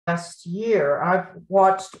last year. I've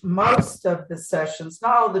watched most of the sessions,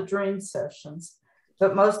 not all the dream sessions,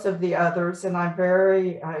 but most of the others, and I'm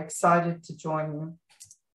very excited to join you.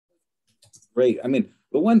 Great. I mean,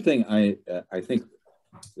 the one thing I think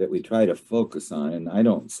that we try to focus on, and I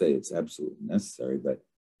don't say it's absolutely necessary, but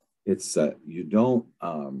it's you don't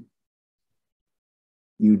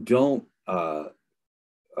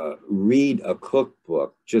read a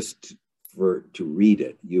cookbook just to read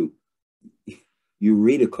it. You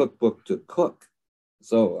read a cookbook to cook.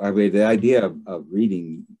 So I mean, the idea of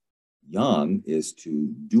reading young is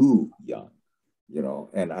to do young,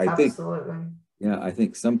 and Absolutely. I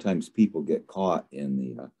think sometimes people get caught in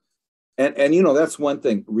the and that's one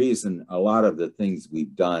reason a lot of the things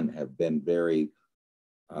we've done have been very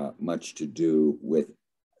much to do with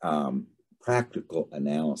practical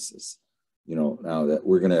analysis. Now that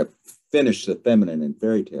we're going to finish the feminine and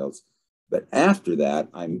fairy tales, but after that,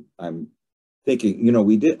 I'm thinking,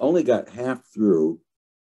 we did only got half through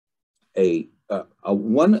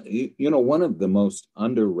one of the most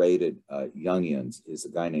underrated Jungians is a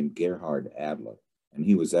guy named Gerhard Adler, and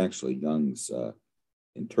he was actually Jung's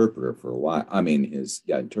interpreter for a while. I mean,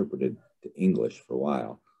 interpreted to English for a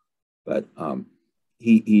while, but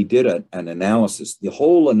he did an analysis. The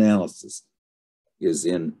whole analysis is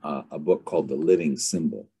in a book called The Living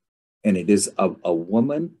Symbol, and it is of a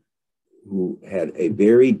woman who had a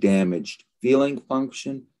very damaged feeling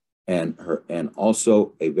function and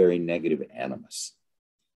also a very negative animus.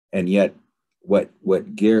 And yet, what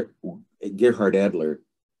Gerhard Adler,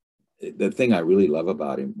 the thing I really love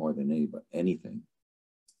about him more than anything,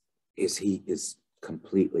 is he is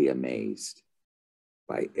completely amazed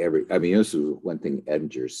by I mean, this is one thing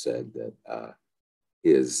Edinger said that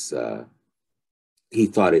he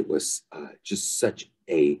thought it was just such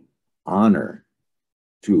a honor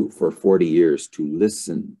for 40 years to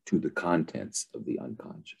listen to the contents of the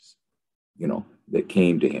unconscious, that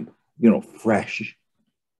came to him, fresh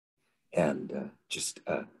and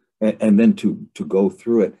and then to go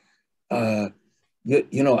through it. I'm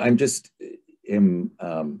just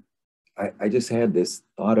I just had this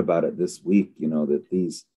thought about it this week,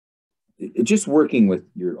 that just working with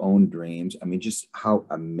your own dreams. I mean, just how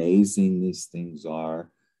amazing these things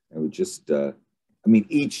are. And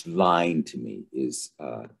each line to me is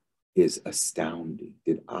astounding.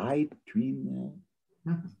 Did I dream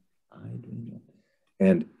that? Mm-hmm. I dream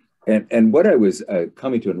that. And what I was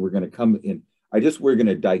coming to, and we're going to come in. We're going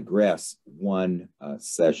to digress one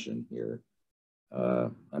session here.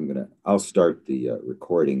 I'll start the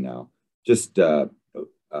recording now. Just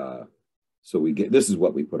so we get, this is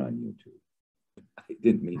what we put on YouTube. I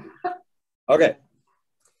didn't mean it. Okay.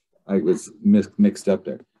 I was mixed up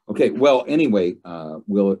there. Okay. Well, anyway,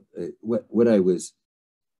 what I was,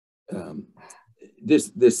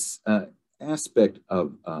 this aspect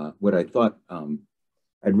of what I thought,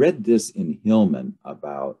 I'd read this in Hillman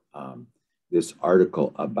about this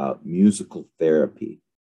article about musical therapy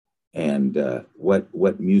and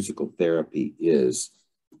what musical therapy is.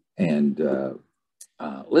 And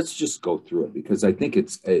let's just go through it, because I think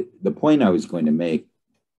it's the point I was going to make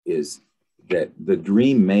is that the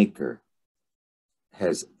dream maker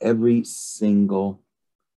has every single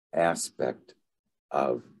aspect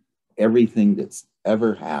of everything that's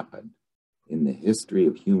ever happened in the history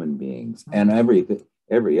of human beings and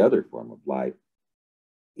every other form of life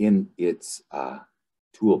in its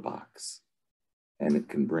toolbox, and it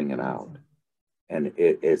can bring it out. And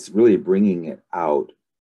it's really bringing it out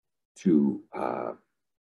to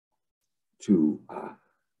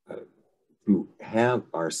have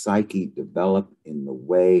our psyche develop in the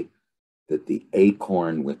way that the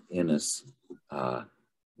acorn within us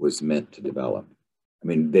was meant to develop. I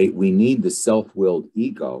mean, we need the self-willed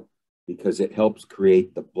ego because it helps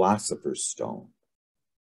create the philosopher's stone.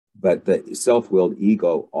 But the self-willed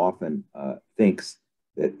ego often thinks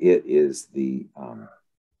that it is the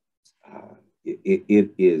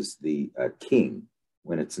king,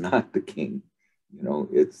 when it's not the king.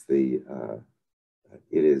 It's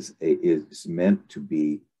it's meant to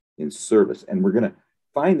be in service. And we're going to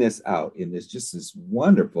find this out in this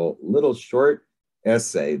wonderful little short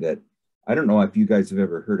essay that I don't know if you guys have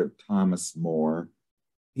ever heard of Thomas More.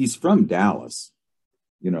 He's from Dallas,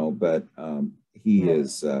 but he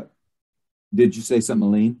is. Did you say something,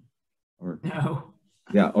 Aline? Or no?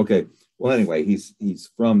 Yeah. Okay. Well, anyway, he's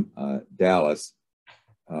from Dallas,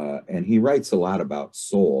 and he writes a lot about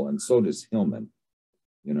soul, and so does Hillman.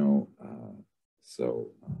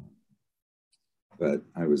 But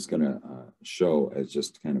I was going to show as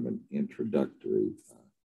just kind of an introductory.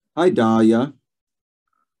 Hi, Dahlia.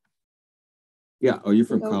 Yeah. Oh, you're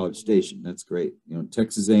from College Station. That's great.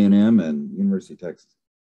 Texas A&M and University of Texas.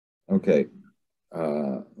 Okay.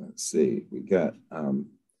 Let's see. We got.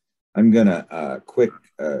 I'm gonna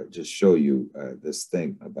just show you this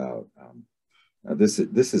thing about. This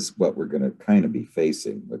is what we're gonna kind of be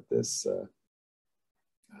facing with this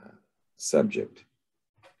subject.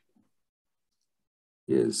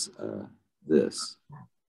 Is this?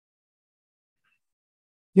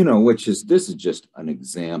 You know, this is just an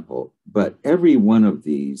example, but every one of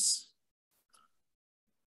these.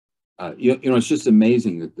 You know, it's just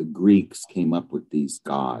amazing that the Greeks came up with these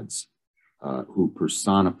gods who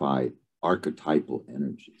personify archetypal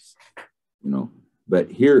energies, you know. But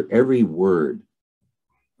here, every word,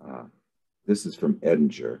 this is from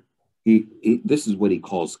Edinger. This is what he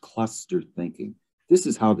calls cluster thinking. This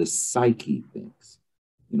is how the psyche thinks.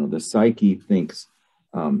 You know, the psyche thinks,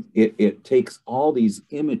 it takes all these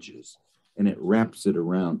images and it wraps it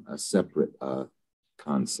around a separate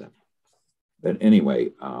concept. But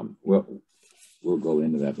anyway, we'll go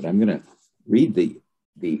into that. But I'm going to read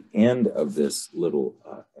the end of this little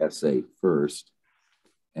essay first,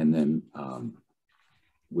 and then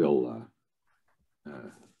we'll.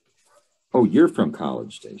 Oh, you're from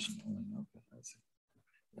College Station.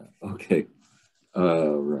 Okay.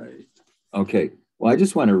 Right. Okay. Well, I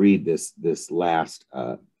just want to read this last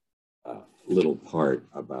little part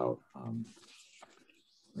about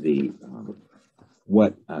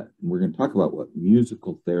what we're going to talk about what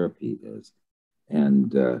musical therapy is,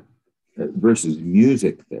 and versus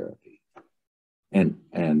music therapy,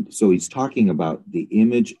 and so he's talking about the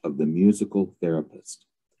image of the musical therapist.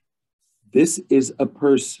 This is a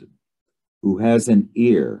person who has an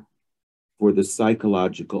ear for the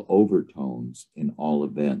psychological overtones in all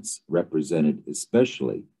events, represented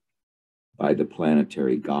especially by the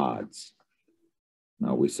planetary gods.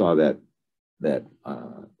 Now we saw that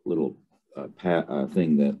little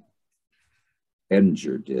thing that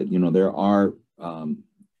Edinger did. You know, there are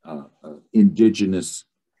indigenous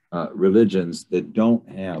religions that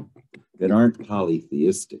aren't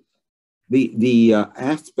polytheistic. The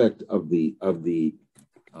aspect of the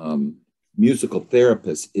musical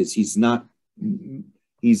therapist is he's not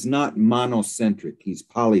monocentric, he's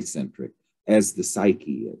polycentric, as the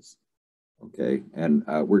psyche is. Okay, and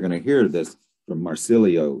we're going to hear this from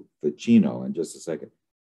Marsilio Ficino in just a second.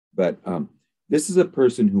 But this is a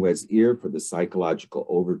person who has ear for the psychological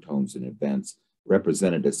overtones in events,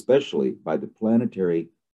 represented especially by the planetary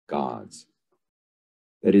gods.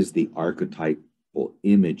 That is, the archetypal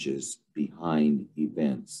images behind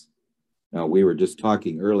events. Now, we were just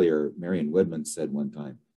talking earlier, Marion Woodman said one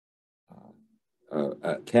time,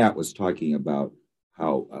 Kat was talking about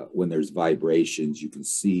how when there's vibrations, you can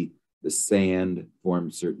see the sand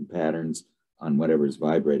form certain patterns on whatever's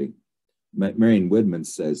vibrating. Marion Woodman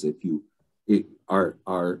says our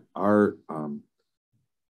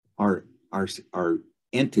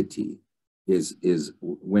entity is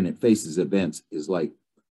when it faces events is like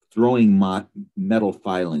throwing metal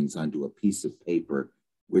filings onto a piece of paper,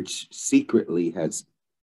 which secretly has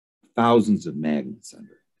thousands of magnets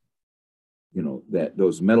under it. You know, that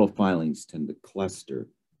those metal filings tend to cluster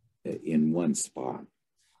in one spot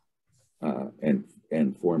and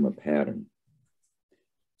form a pattern.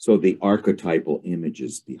 So the archetypal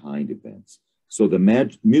images behind events. So the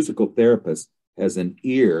musical therapist has an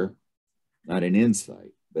ear, not an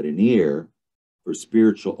insight, but an ear for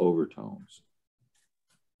spiritual overtones.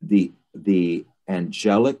 The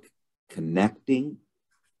angelic, connecting,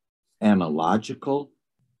 analogical,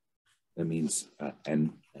 that means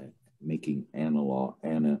making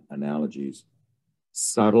analogies,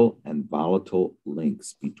 subtle and volatile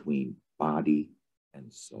links between body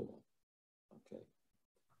and soul. Okay.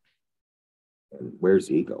 And where's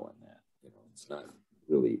ego in that? You know, it's not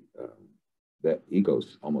really, that ego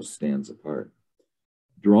almost stands apart.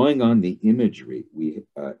 Drawing on the imagery we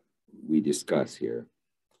discuss here,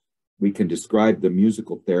 we can describe the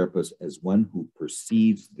musical therapist as one who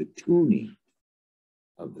perceives the tuning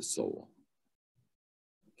of the soul.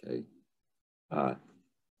 Okay.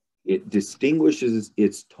 It distinguishes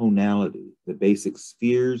its tonality, the basic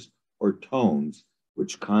spheres or tones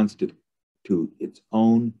which constitute its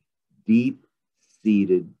own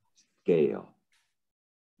deep-seated scale.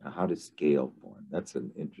 Now, how does scale form? That's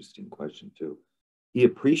an interesting question too. He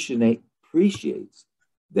appreciates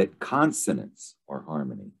that consonance or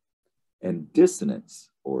harmony and dissonance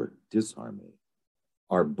or disharmony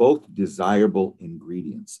are both desirable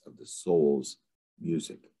ingredients of the soul's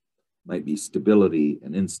music. Might be stability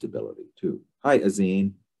and instability too. Hi,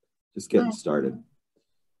 Azine. Just getting started.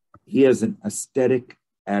 He has an aesthetic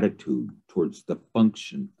attitude towards the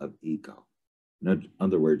function of ego. In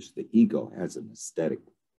other words, the ego has an aesthetic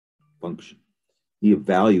function. He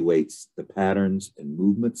evaluates the patterns and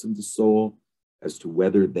movements of the soul as to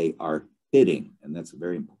whether they are fitting, and that's a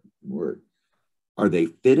very important word. Are they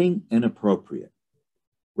fitting and appropriate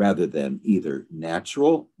rather than either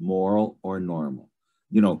natural, moral, or normal?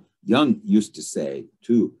 You know, Jung used to say,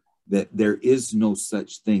 too, that there is no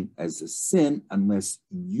such thing as a sin unless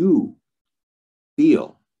you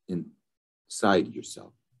feel inside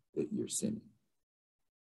yourself that you're sinning.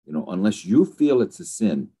 You know, unless you feel it's a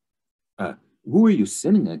sin, who are you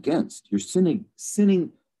sinning against? You're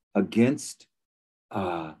sinning against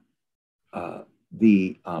the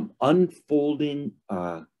unfolding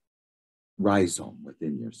rhizome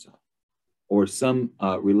within yourself, or some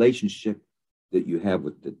relationship that you have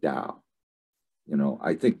with the Tao. You know,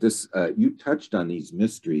 I think this, you touched on these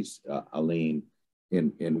mysteries, Aline,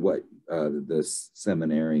 in what the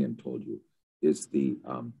seminarian told you is the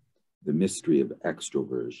mystery of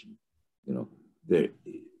extroversion. You know, there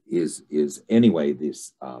is anyway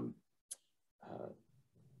this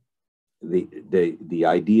the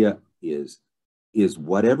idea is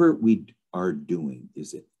whatever we are doing,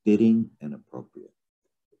 is it fitting and appropriate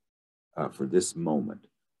for this moment?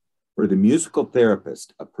 For the musical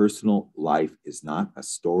therapist, a personal life is not a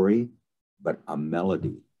story, but a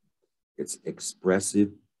melody. It's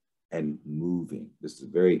expressive and moving. This is a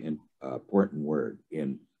very important word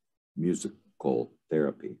in musical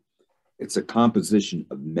therapy. It's a composition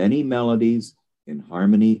of many melodies in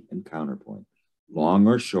harmony and counterpoint, long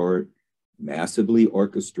or short, massively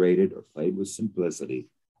orchestrated or played with simplicity.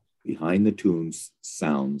 Behind the tunes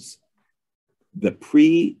sounds the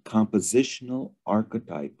pre-compositional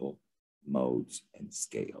archetypal modes and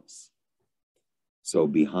scales. So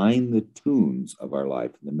behind the tunes of our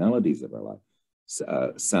life, the melodies of our life,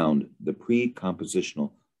 sound the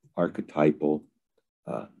pre-compositional archetypal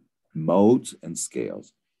modes and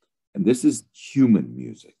scales. And this is human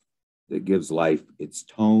music that gives life its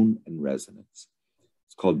tone and resonance.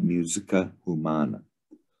 It's called musica humana.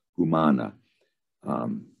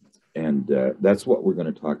 That's what we're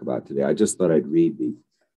going to talk about today. I just thought I'd read the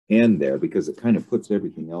end there because it kind of puts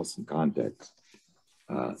everything else in context.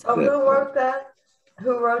 So who wrote that?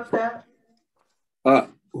 Who wrote that?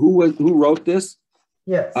 Who wrote this?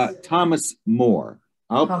 Yes. Thomas More.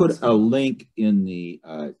 I'll put a link in the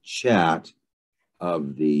chat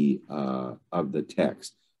of the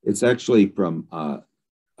text. It's actually from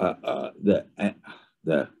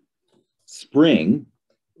the Spring,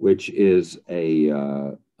 which is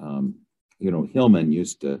a Hillman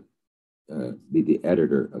used to be the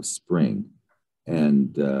editor of Spring,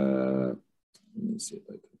 and let me see if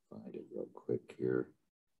I can find it real quick here.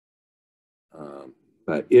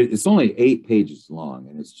 But it's only 8 pages long,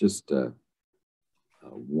 and it's just a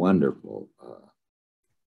wonderful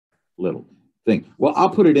little thing. Well, I'll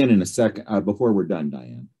put it in a second before we're done,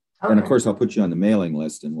 Diane. Okay. And of course, I'll put you on the mailing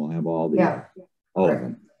list, and we'll have all of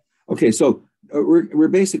them. Okay, so we're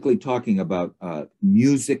basically talking about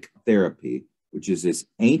music therapy, which is this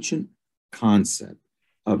ancient concept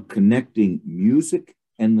of connecting music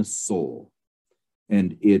and the soul,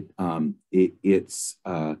 and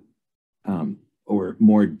or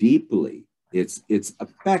more deeply, its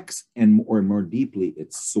effects, and or more deeply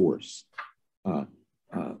its source,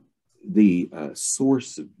 the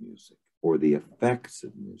source of music or the effects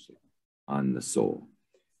of music on the soul.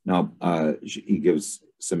 Now, he gives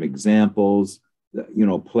some examples. You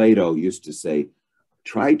know, Plato used to say,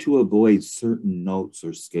 try to avoid certain notes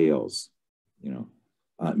or scales. You know,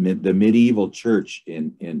 the medieval church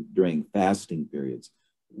during fasting periods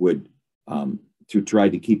would, to try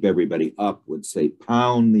to keep everybody up, would say,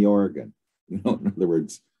 pound the organ. You know, in other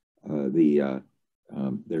words, they're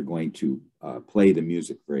going to play the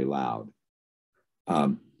music very loud.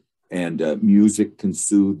 Music can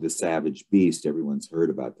soothe the savage beast. Everyone's heard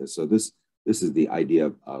about this. So this is the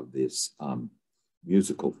idea of this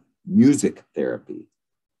music therapy.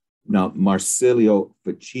 Now, Marsilio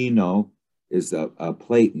Ficino is a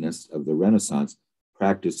Platonist of the Renaissance,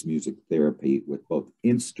 practiced music therapy with both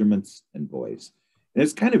instruments and voice. And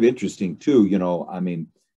it's kind of interesting too, you know, I mean,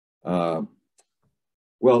 he'll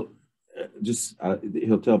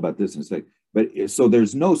tell about this in a sec. But so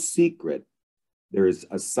there's no secret. There is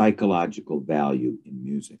a psychological value in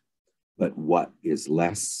music. But what is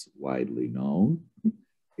less widely known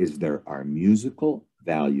is there are musical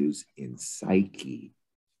values in psyche,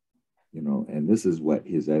 you know, and this is what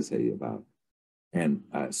his essay is about. And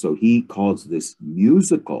so he calls this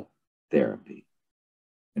musical therapy.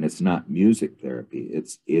 And it's not music therapy.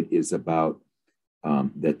 It is about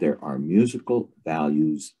that there are musical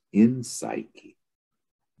values in psyche,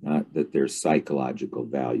 not that there's psychological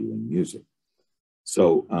value in music.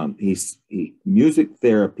 So music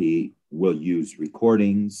therapy will use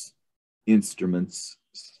recordings, instruments,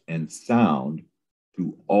 and sound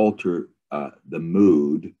to alter the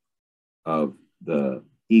mood of the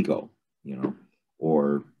ego, you know,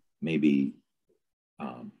 or maybe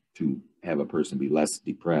to have a person be less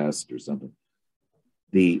depressed or something.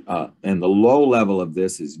 And the low level of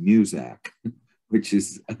this is Muzak, which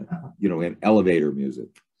is, you know, an elevator music.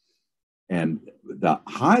 And the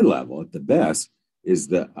high level, at the best, is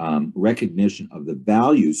the recognition of the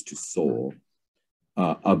values to soul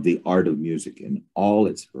of the art of music in all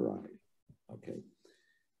its variety. Okay,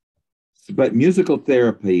 but musical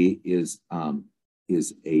therapy is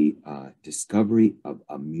a discovery of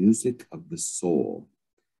a music of the soul,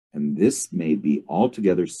 and this may be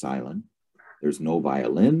altogether silent. There's no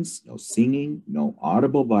violins, no singing, no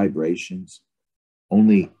audible vibrations,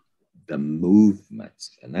 only the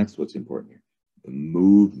movements, and that's what's important here. The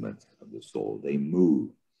movements of the soul, they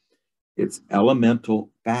move. Its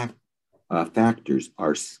elemental factors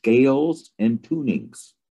are scales and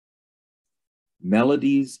tunings,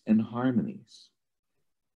 melodies and harmonies.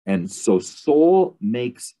 And so soul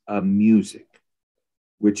makes a music,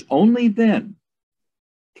 which only then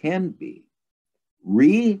can be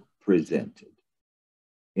represented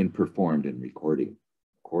in performed and recorded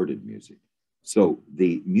music. So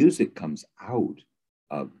the music comes out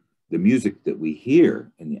of the music that we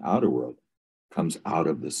hear in the outer world comes out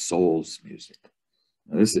of the soul's music.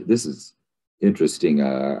 Now this is interesting.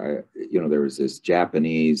 You know, there was this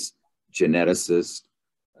Japanese geneticist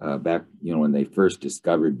back, you know, when they first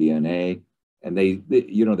discovered DNA, and they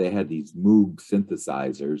you know, they had these Moog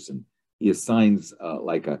synthesizers, and he assigns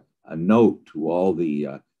like a note to all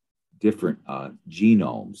the different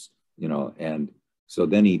genomes, you know, and so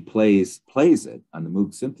then he plays it on the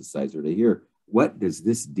Moog synthesizer to hear what does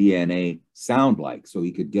this DNA sound like, so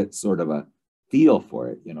he could get sort of a feel for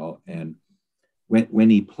it, you know. And when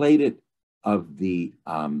he played it of the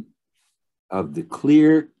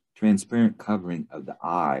clear, transparent covering of the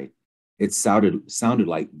eye, it sounded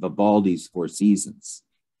like Vivaldi's Four Seasons.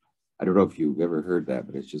 I don't know if you've ever heard that,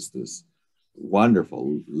 but it's just this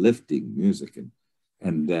wonderful, lifting music.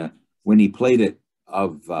 And when he played it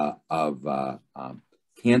of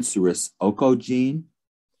cancerous oncogene,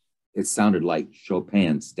 it sounded like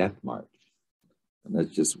Chopin's Death March. And that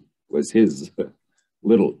just was his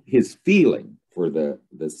his feeling for the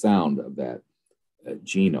sound of that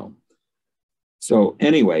genome. So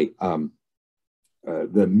anyway,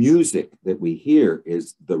 the music that we hear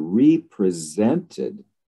is the represented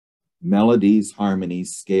melodies,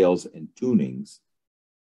 harmonies, scales, and tunings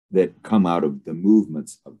that come out of the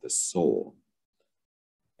movements of the soul.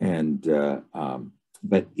 And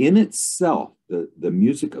but in itself, the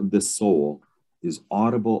music of the soul is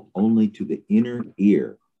audible only to the inner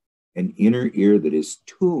ear, an inner ear that is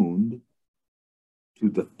tuned to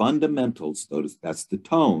the fundamentals, that's the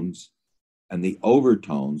tones, and the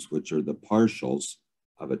overtones, which are the partials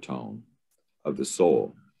of a tone of the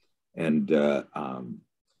soul. And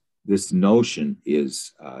this notion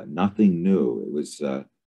is nothing new. It was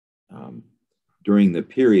during the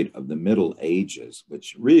period of the Middle Ages,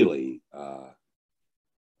 which really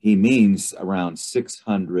he means around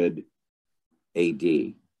 600 AD,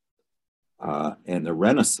 and the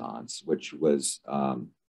Renaissance, which was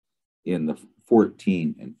in the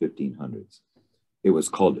 14 and 1500s. It was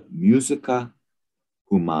called Musica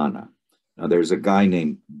Humana. Now, there's a guy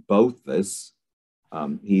named Boethus.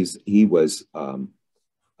 He was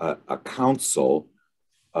a council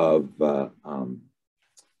of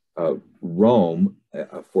Rome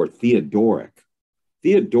for Theodoric.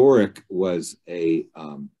 Theodoric was the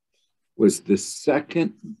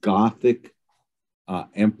second Gothic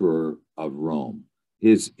emperor of Rome.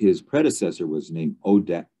 His predecessor was named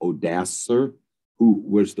Odoacer, who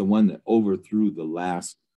was the one that overthrew the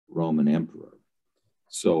last Roman emperor.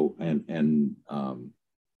 So and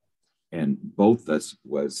Boethus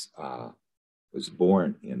was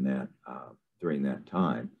born in that during that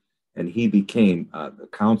time, and he became the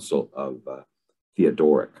council of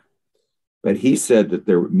Theodoric. But he said that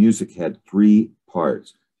their music had three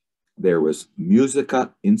parts. There was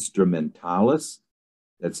musica instrumentalis,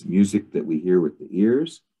 that's music that we hear with the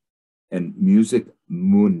ears, and music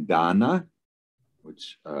mundana,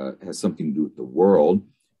 which has something to do with the world,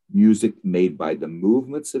 music made by the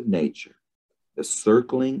movements of nature, the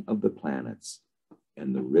circling of the planets,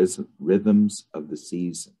 and the rhythms of the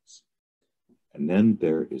seasons. And then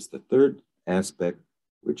there is the third aspect,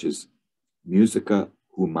 which is musica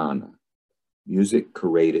humana, music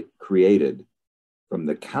created from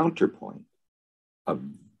the counterpoint of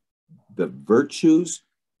the virtues,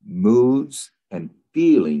 moods, and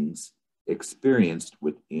feelings experienced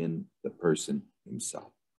within the person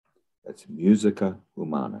himself. That's Musica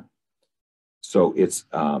Humana. So it's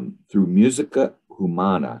through Musica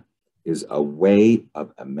Humana is a way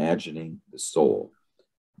of imagining the soul.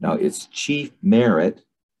 Now, its chief merit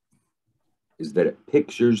is that it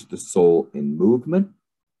pictures the soul in movement.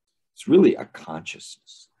 It's really a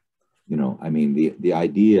consciousness. You know, I mean, the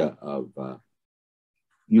idea of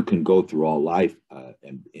you can go through all life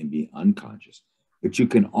and be unconscious, but you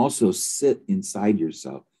can also sit inside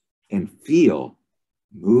yourself and feel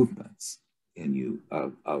movements in you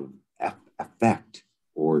of affect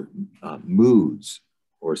or moods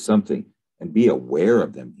or something, and be aware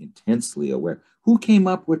of them, intensely aware. Who came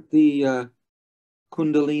up with the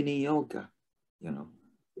Kundalini yoga? You know,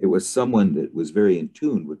 it was someone that was very in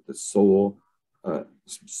tune with the soul's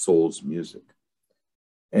music.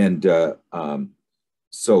 And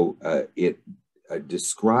so it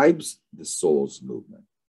describes the soul's movement,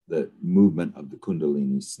 the movement of the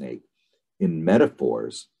Kundalini snake, in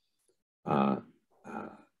metaphors that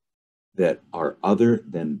are other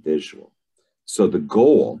than visual. So the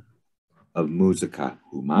goal of Musica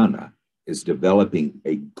Humana is developing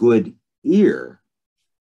a good ear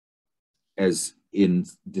as in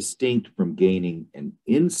distinct from gaining an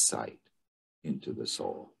insight into the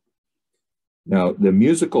soul. Now, the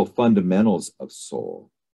musical fundamentals of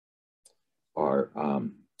soul are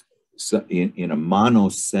in a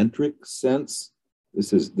monocentric sense.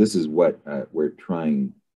 This is what we're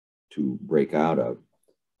trying to break out of.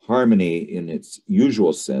 Harmony, in its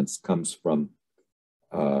usual sense, comes from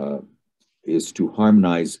is to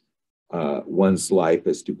harmonize one's life,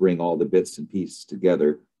 as to bring all the bits and pieces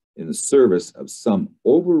together in the service of some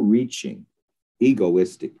overreaching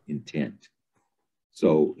egoistic intent.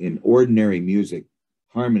 So in ordinary music,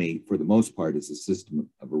 harmony, for the most part, is a system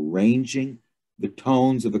of arranging the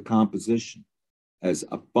tones of a composition as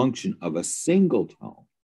a function of a single tone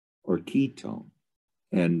or key tone.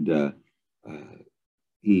 And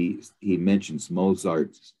he mentions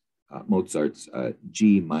Mozart's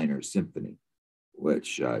G minor symphony,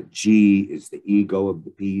 which G is the ego of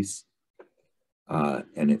the piece,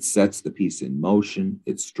 and it sets the piece in motion.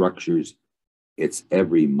 It structures its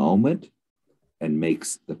every moment and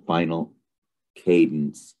makes the final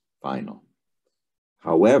cadence final.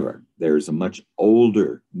 However, there's a much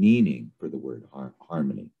older meaning for the word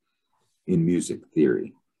harmony in music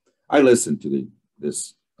theory. I listened to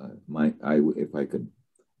this.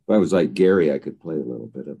 If I was like Gary, I could play a little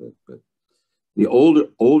bit of it. But the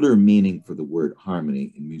older meaning for the word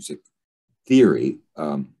harmony in music theory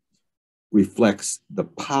reflects the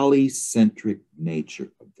polycentric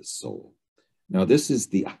nature of the soul. Now, this is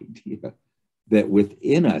the idea that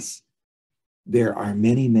within us, there are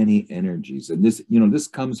many, many energies. And this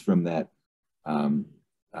comes from that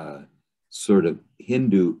sort of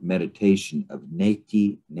Hindu meditation of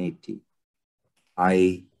neti neti.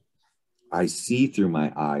 I see through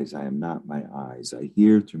my eyes, I am not my eyes. I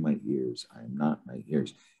hear through my ears, I am not my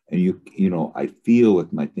ears. And I feel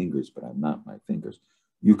with my fingers, but I'm not my fingers.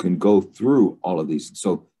 You can go through all of these.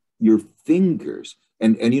 So your fingers,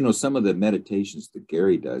 and some of the meditations that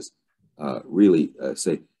Gary does really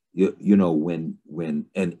say, I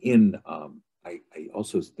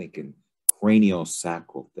also think in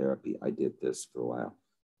craniosacral therapy, I did this for a while.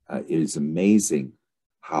 It is amazing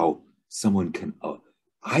how someone can,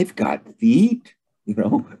 I've got feet, you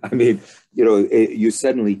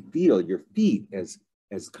suddenly feel your feet as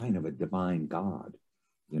kind of a divine God,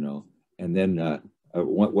 and then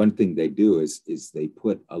one thing they do is they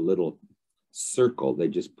put a little circle, they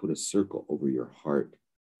just put a circle over your heart,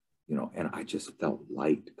 and I just felt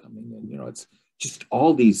light coming in, it's just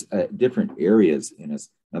all these different areas in us.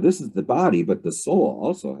 Now, this is the body, but the soul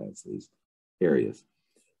also has these areas.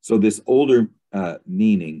 So this older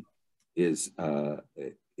meaning is the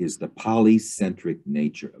polycentric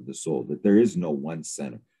nature of the soul, that there is no one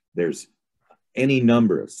center. There's any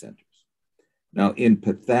number of centers. Now, in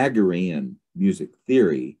Pythagorean music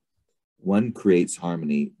theory, one creates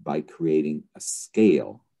harmony by creating a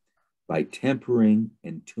scale, by tempering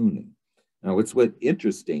and tuning. Now, what's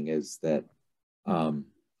interesting is that,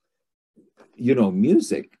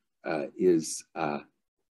 music is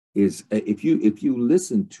if you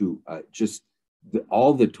listen to just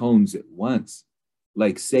all the tones at once,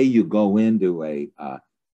 like say you go into a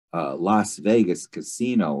Las Vegas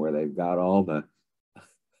casino where they've got all the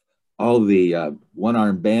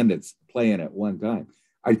one-armed bandits playing at one time,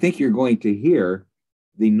 I think you're going to hear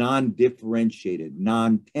the non-differentiated,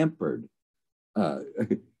 non-tempered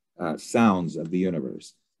sounds of the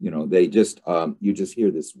universe. They just you just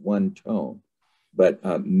hear this one tone, but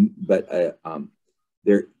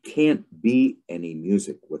there can't be any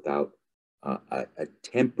music without a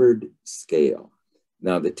tempered scale.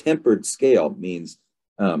 Now, the tempered scale means,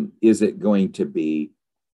 is it going to be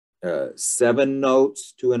 7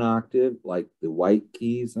 notes to an octave, like the white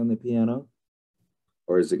keys on the piano?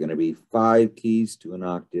 Or is it going to be 5 keys to an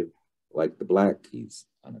octave, like the black keys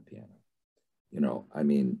on a piano? You know, I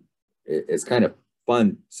mean, it's kind of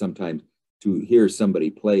fun sometimes to hear somebody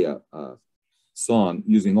play a song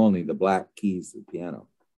using only the black keys of the piano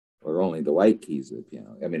or only the white keys of the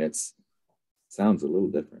piano. I mean, it sounds a little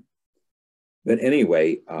different. But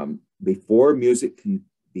anyway, before music can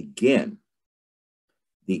begin,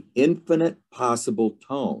 the infinite possible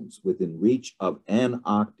tones within reach of an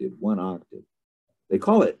octave, 1 octave, they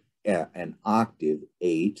call it an octave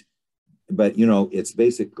 8, but you know, it's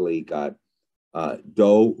basically got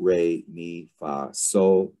do, re, mi, fa,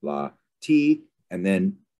 sol, la, ti, and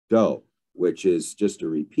then do, which is just a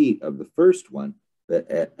repeat of the first one. But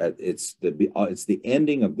it's the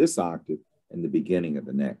ending of this octave and the beginning of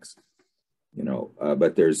the next. You know,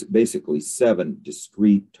 but there's basically 7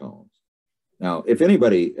 discrete tones. Now, if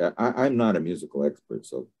anybody, I'm not a musical expert,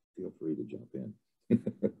 so feel free to jump in.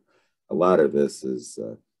 A lot of this is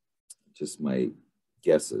just my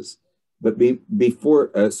guesses. But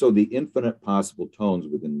so the infinite possible tones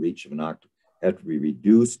within reach of an octave have to be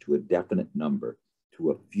reduced to a definite number,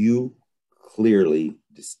 to a few clearly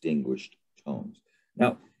distinguished tones.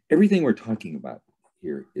 Now, everything we're talking about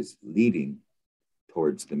here is leading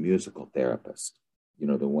towards the musical therapist, you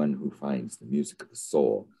know, the one who finds the music of the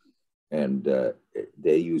soul. And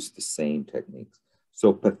they use the same techniques.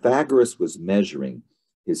 So Pythagoras was measuring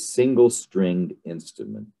his single-stringed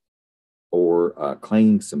instrument or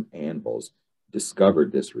clanging some anvils,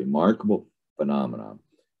 discovered this remarkable phenomenon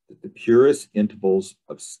that the purest intervals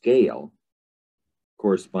of scale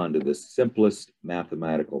correspond to the simplest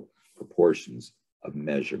mathematical proportions of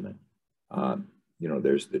measurement. You know,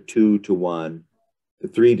 there's the 2 to 1, the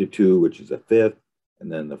 3 to 2, which is a fifth,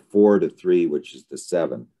 and then the 4 to 3, which is the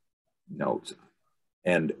 7th notes.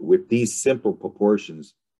 And with these simple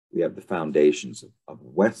proportions, we have the foundations of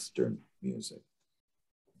Western music.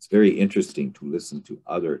 It's very interesting to listen to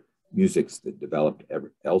other musics that developed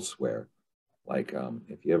elsewhere. Like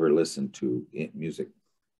if you ever listen to music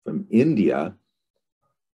from India,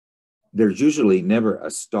 there's usually never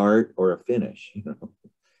a start or a finish, you know,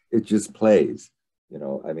 it just plays, you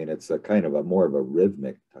know, I mean, it's a kind of more of a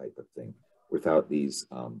rhythmic type of thing without these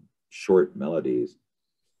short melodies.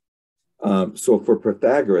 So for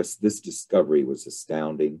Pythagoras, this discovery was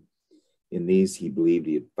astounding. In these, he believed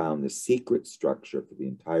he had found the secret structure for the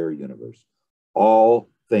entire universe. All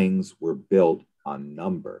things were built on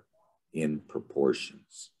number in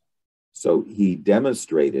proportions. So he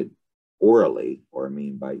demonstrated orally, or I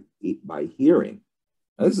mean by hearing.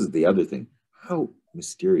 Now, this is the other thing. How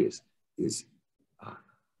mysterious is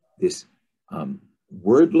this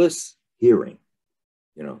wordless hearing,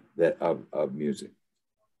 you know, that of music.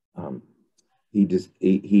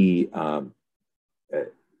 He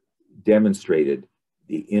demonstrated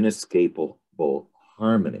the inescapable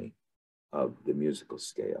harmony of the musical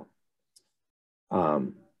scale.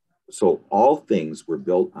 So all things were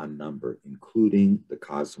built on number, including the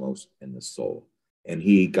cosmos and the soul. And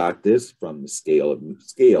he got this from the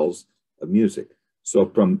scales of music. So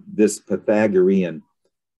from this Pythagorean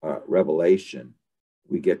revelation,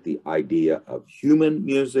 we get the idea of human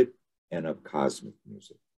music and of cosmic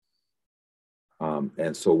music.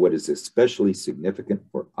 And so what is especially significant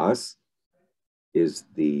for us is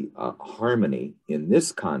the harmony in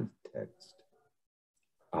this context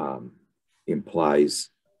implies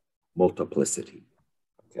multiplicity,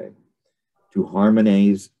 okay? To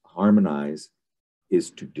harmonize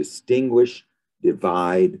is to distinguish,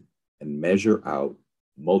 divide, and measure out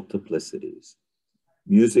multiplicities.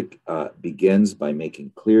 Music begins by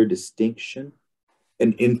making clear distinction,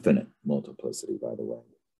 an infinite multiplicity, by the way,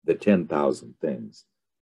 the 10,000 things.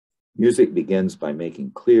 Music begins by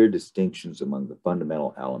making clear distinctions among the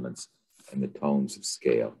fundamental elements and the tones of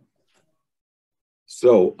scale.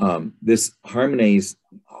 So this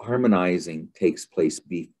harmonizing takes place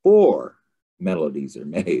before melodies are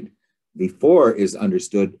made. Before is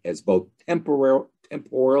understood as both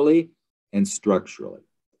temporally and structurally.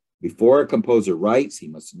 Before a composer writes, he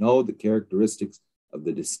must know the characteristics of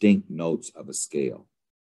the distinct notes of a scale.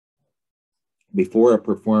 Before a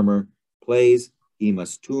performer plays, he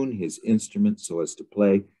must tune his instrument so as to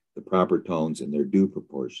play the proper tones in their due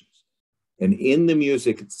proportions. And in the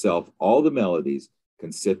music itself, all the melodies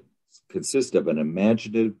consist of an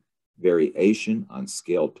imaginative variation on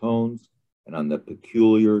scale tones and on the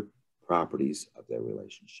peculiar properties of their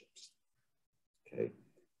relationships. Okay,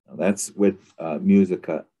 now that's with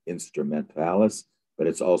musica instrumentalis, but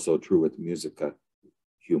it's also true with musica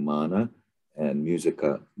humana and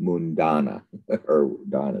musica mundana, or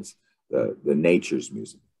danas, the nature's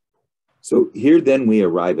music. So here then we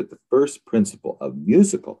arrive at the first principle of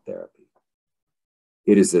musical therapy.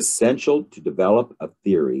 It is essential to develop a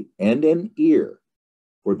theory and an ear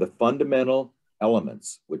for the fundamental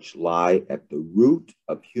elements which lie at the root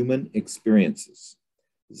of human experiences.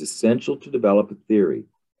 It is essential to develop a theory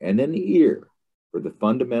and an ear for the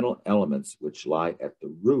fundamental elements which lie at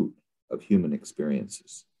the root of human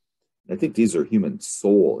experiences. And I think these are human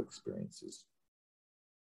soul experiences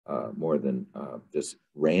more than just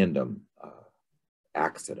random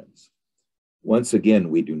accidents. Once again,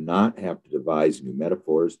 we do not have to devise new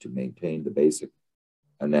metaphors to maintain the basic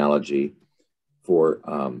analogy, for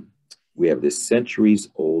we have this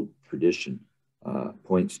centuries-old tradition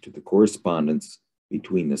points to the correspondence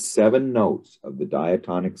between the 7 notes of the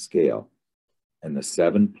diatonic scale and the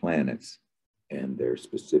 7 planets and their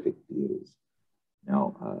specific deities.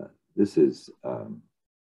 Now, this is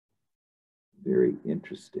very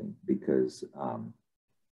interesting because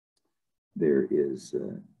there is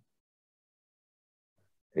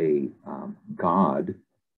a god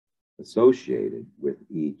associated with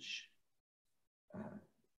each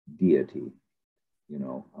deity. You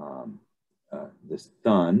know, the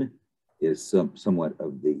sun is somewhat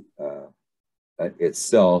of the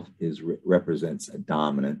itself represents a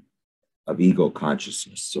dominant of ego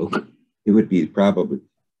consciousness. So it would be probably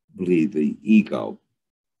the ego,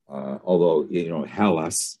 although, you know,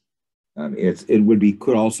 Hellas,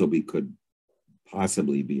 could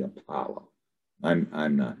possibly be Apollo.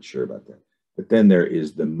 I'm not sure about that. But then there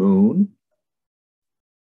is the moon,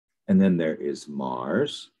 and then there is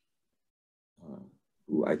Mars,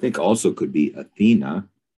 who I think also could be Athena,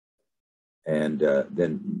 and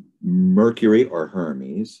then Mercury or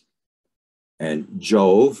Hermes, and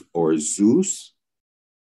Jove or Zeus.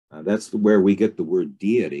 That's where we get the word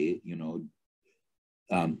deity, you know.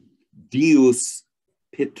 Deus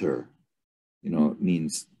Piter, you know,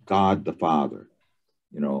 means God the Father,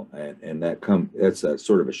 you know, and that's a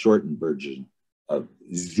sort of a shortened version of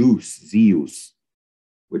Zeus,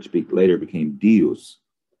 which later became Deus.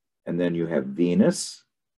 And then you have Venus,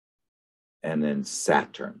 and then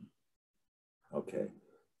Saturn. Okay,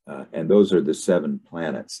 and those are the 7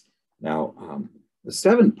 planets. Now, the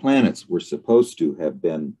 7 planets were supposed to have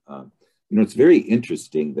been, you know, it's very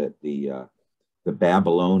interesting that the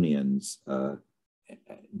Babylonians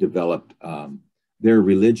developed, their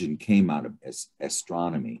religion came out of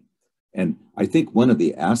astronomy. And I think one of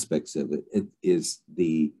the aspects of it is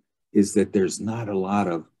that there's not a lot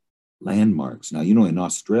of landmarks. Now, you know, in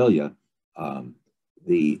Australia,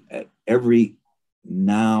 every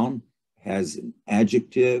noun has an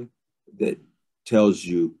adjective that tells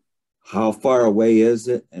you how far away is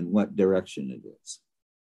it and what direction it is.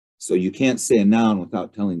 So you can't say a noun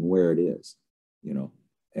without telling where it is, you know.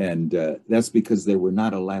 And that's because there were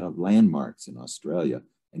not a lot of landmarks in Australia,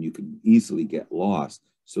 and you could easily get lost.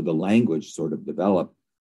 So the language sort of developed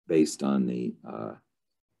based on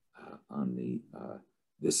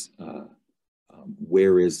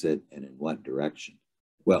where is it and in what direction.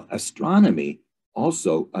 Well, astronomy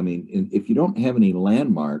also, I mean, if you don't have any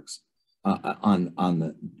landmarks on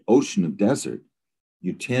the ocean of desert,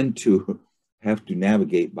 you tend to have to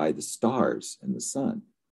navigate by the stars and the sun.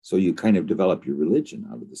 So you kind of develop your religion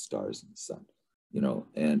out of the stars and the sun, you know.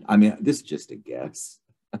 And I mean, this is just a guess.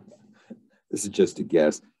 This is just a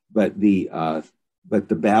guess. But the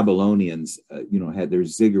Babylonians, you know, had their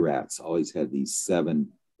ziggurats always had these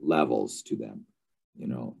 7 levels to them, you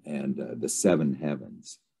know, and the 7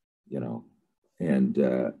 heavens, you know. And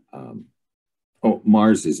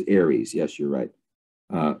Mars is Aries. Yes, you're right.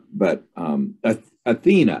 But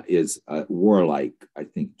Athena is warlike, I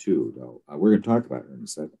think, too, though. We're going to talk about her in a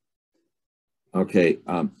second. Okay.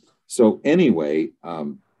 So anyway,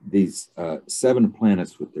 these 7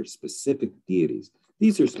 planets with their specific deities,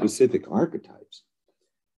 these are specific archetypes.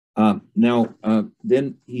 Now,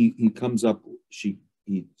 then he comes up, he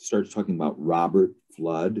starts talking about Robert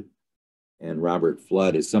Fludd. And Robert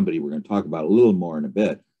Fludd is somebody we're going to talk about a little more in a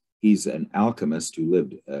bit. He's an alchemist who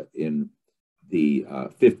lived in the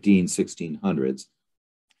 1600s.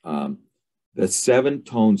 The 7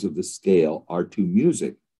 tones of the scale are to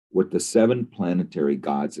music what the 7 planetary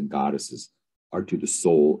gods and goddesses are to the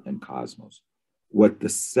soul and cosmos. What the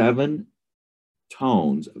 7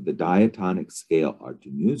 tones of the diatonic scale are to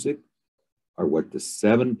music are what the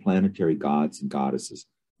 7 planetary gods and goddesses,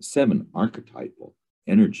 7 archetypal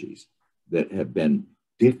energies that have been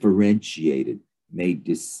differentiated, made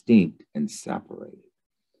distinct and separated,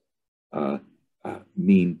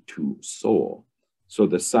 mean to soul. So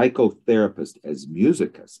the psychotherapist as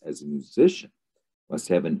musicus, as a musician, must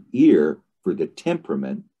have an ear for the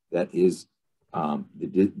temperament that is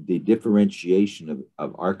the differentiation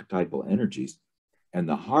of archetypal energies, and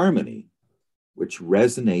the harmony which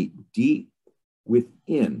resonate deep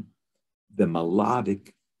within the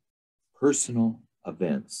melodic personal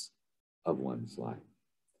events of one's life.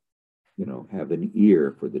 You know, have an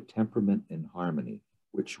ear for the temperament and harmony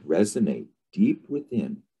which resonate deep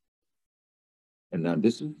within. And now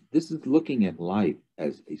this is looking at life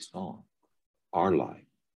as a song. Our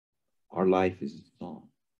life is a song,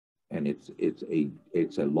 and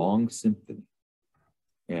it's a long symphony.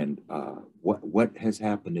 And what has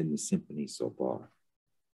happened in the symphony so far?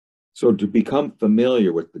 So to become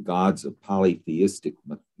familiar with the gods of polytheistic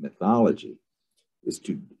mythology is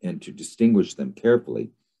to distinguish them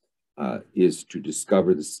carefully is to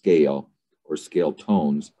discover the scale or scale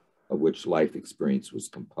tones of which life experience was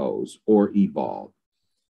composed or evolved.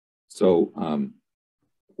 So,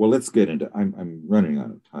 well, let's get into, I'm running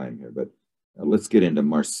out of time here, but let's get into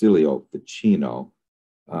Marsilio Ficino.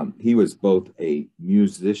 He was both a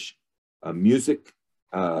music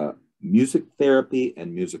therapy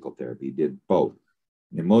and musical therapy. He did both.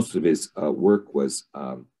 And most of his work was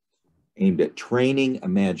aimed at training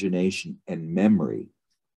imagination and memory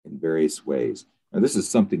in various ways. Now, this is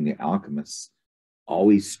something the alchemists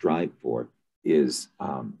always strive for, is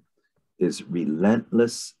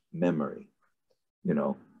relentless memory. You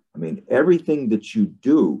know, I mean, everything that you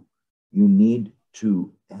do, you need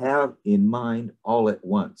to have in mind all at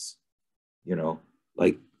once, you know,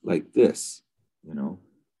 like this, you know.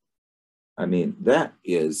 I mean, that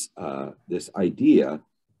is this idea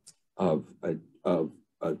of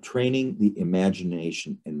training the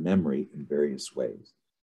imagination and memory in various ways,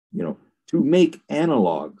 you know, to make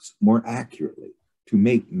analogs more accurately, to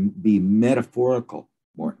be metaphorical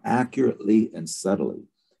more accurately and subtly,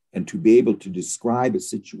 and to be able to describe a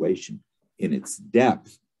situation in its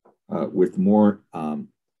depth with more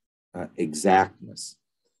exactness.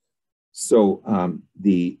 So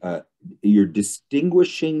you're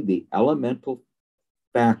distinguishing the elemental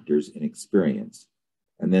factors in experience,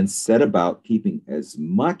 and then set about keeping as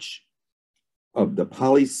much of the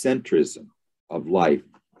polycentrism of life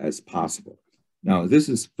as possible. Now, this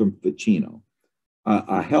is from Ficino.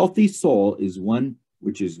 A healthy soul is one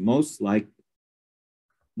which is most like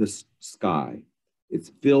the sky. It's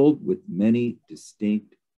filled with many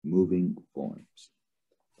distinct moving forms.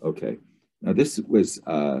 Okay, now this was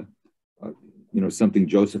something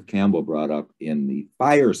Joseph Campbell brought up in the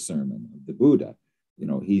fire sermon of the Buddha. You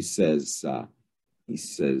know, he says, the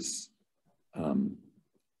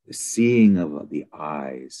seeing of the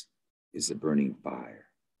eyes is a burning fire.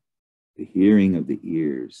 The hearing of the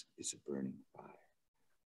ears is a burning fire.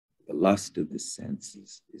 The lust of the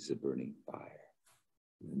senses is a burning fire.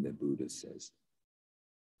 And the Buddha says,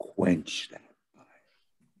 quench that fire.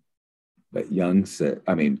 But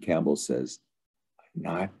Campbell says,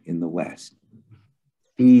 not in the West.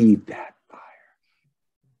 Feed that fire.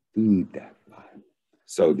 Feed that fire.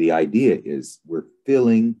 So the idea is we're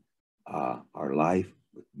filling our life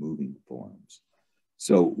with moving forms.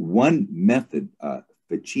 So one method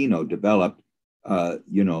Ficino developed,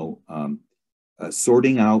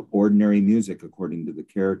 sorting out ordinary music according to the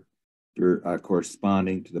character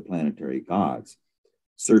corresponding to the planetary gods.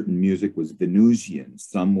 Certain music was Venusian,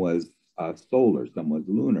 some was solar, some was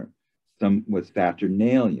lunar, some was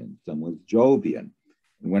Saturnalian, some was Jovian.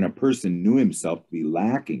 And when a person knew himself to be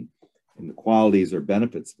lacking in the qualities or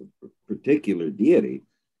benefits of a particular deity,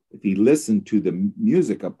 if he listened to the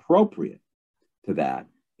music appropriate to that,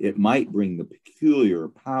 it might bring the peculiar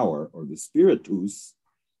power or the spiritus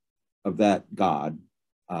of that god,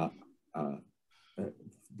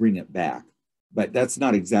 bring it back. But that's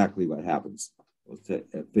not exactly what happens.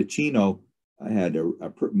 Ficino had a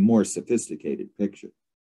more sophisticated picture.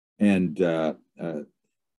 And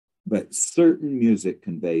but certain music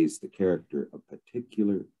conveys the character of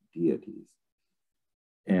particular deities.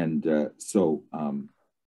 And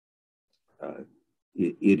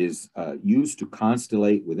it is used to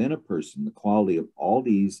constellate within a person the quality of all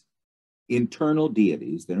these internal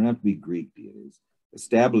deities. They don't have to be Greek deities,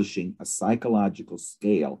 establishing a psychological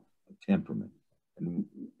scale of temperament.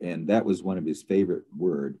 And that was one of his favorite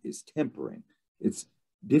word, is tempering. It's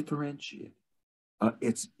differentiate.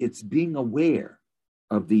 It's being aware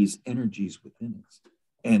of these energies within us,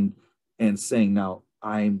 and saying, now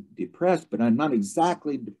I'm depressed, but I'm not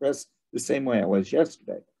exactly depressed the same way I was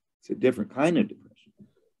yesterday. It's a different kind of depression,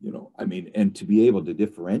 and to be able to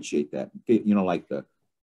differentiate that, like the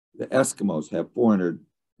Eskimos have 400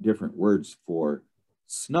 different words for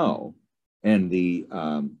snow, and the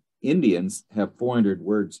Indians have 400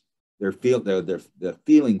 words. They're the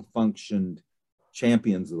feeling functioned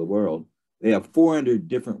champions of the world. they have 400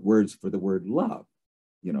 different words for the word love.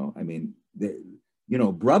 You know, I mean,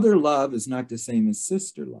 brother love is not the same as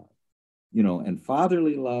sister love, and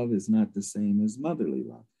fatherly love is not the same as motherly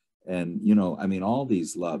love. And, I mean, all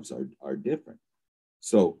these loves are different.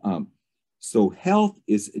 So, so health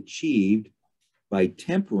is achieved by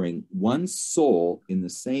tempering one's soul in the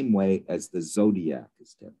same way as the zodiac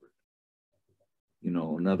is tempered.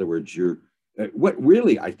 In other words, what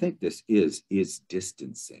really I think this is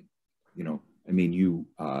distancing. I mean,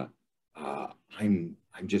 I'm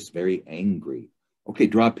just very angry. Okay,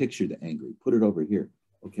 draw a picture of the angry. Put it over here.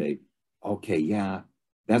 Okay, yeah,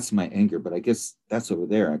 that's my anger, but I guess that's over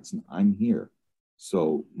there. I'm here.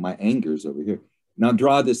 So my anger is over here. Now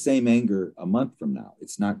draw the same anger a month from now.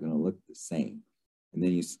 It's not going to look the same. And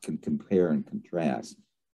then you can compare and contrast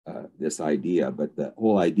this idea. But the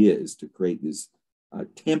whole idea is to create this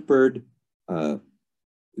tempered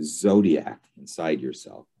zodiac inside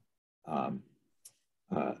yourself. I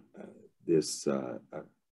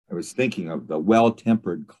was thinking of the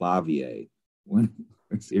well-tempered clavier when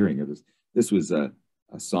I was hearing of this. This was a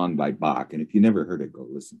song by Bach, and if you never heard it, go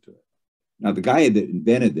listen to it. Now, the guy that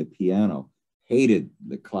invented the piano hated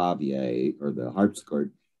the clavier or the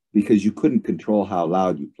harpsichord because you couldn't control how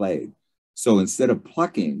loud you played. So instead of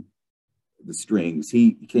plucking the strings,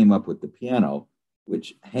 he came up with the piano,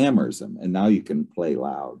 which hammers them, and now you can play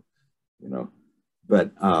loud,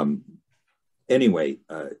 But anyway,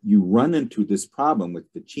 you run into this problem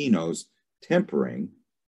with Ficino's tempering,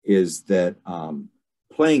 is that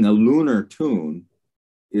playing a lunar tune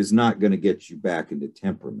is not going to get you back into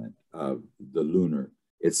temperament of the lunar.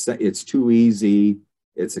 It's too easy.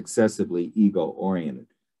 It's excessively ego-oriented.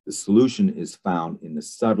 The solution is found in the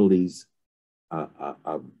subtleties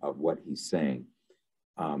of what he's saying.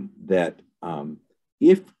 That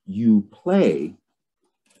if you play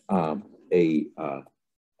a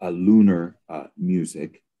lunar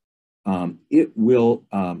music, it will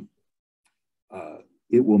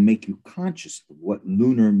make you conscious of what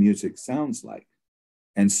lunar music sounds like.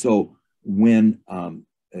 And so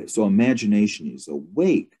so imagination is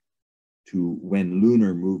awake to when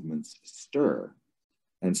lunar movements stir.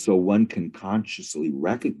 And so one can consciously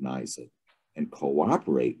recognize it and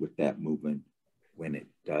cooperate with that movement when it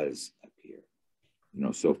does appear.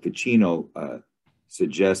 So Ficino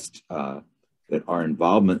suggests that our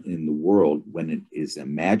involvement in the world, when it is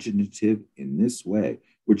imaginative in this way,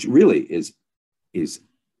 which really is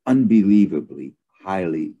unbelievably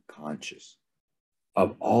highly conscious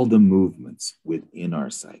of all the movements within our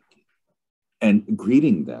psyche, and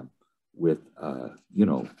greeting them with,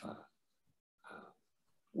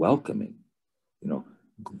 welcoming.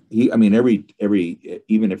 Every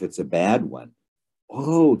even if it's a bad one,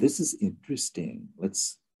 oh, this is interesting.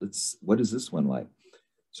 Let's. What is this one like?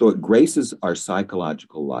 So it graces our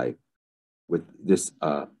psychological life with this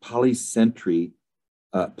polycentricity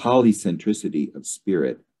of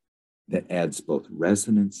spirit that adds both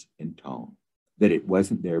resonance and tone, that it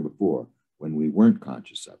wasn't there before when we weren't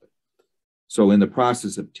conscious of it. So in the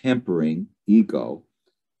process of tempering ego,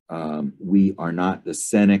 we are not the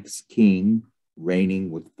Senex king reigning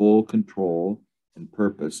with full control and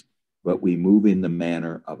purpose, but we move in the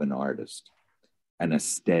manner of an artist, an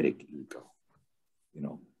aesthetic ego,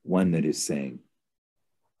 one that is saying,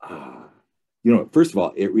 first of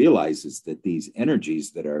all, it realizes that these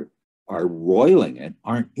energies that are roiling it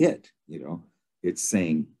aren't it, it's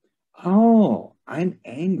saying, oh, I'm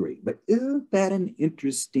angry, but isn't that an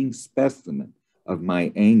interesting specimen of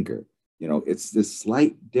my anger? It's this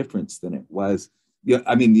slight difference than it was.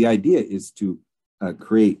 I mean, the idea is to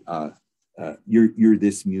create, you're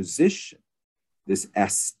this musician, this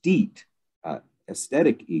aesthete,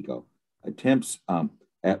 aesthetic ego attempts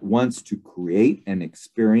at once to create an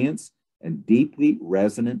experience and deeply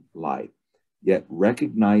resonant life, yet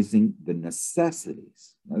recognizing the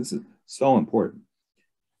necessities. Now, this is so important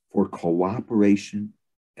for cooperation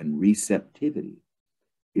and receptivity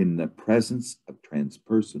in the presence of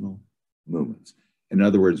transpersonal movements. In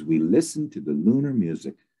other words, we listen to the lunar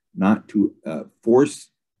music not to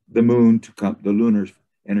force the moon to come, the lunar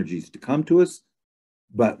energies to come to us,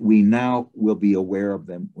 but we now will be aware of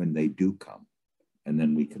them when they do come, and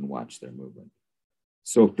then we can watch their movement.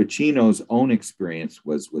 So Ficino's own experience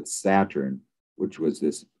was with Saturn, which was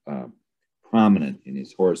this prominent in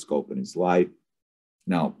his horoscope in his life.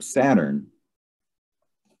 Now, Saturn,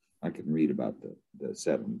 I can read about the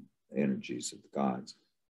seven energies of the gods,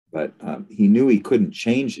 but he knew he couldn't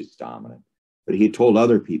change his dominant, but he told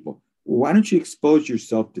other people, well, why don't you expose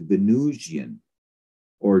yourself to Venusian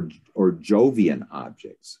or Jovian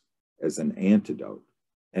objects as an antidote?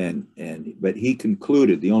 But he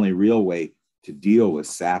concluded the only real way to deal with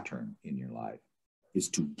Saturn in your life is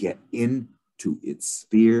to get into its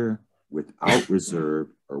sphere without reserve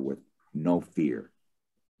or with no fear.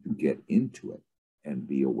 To get into it and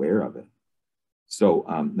be aware of it. So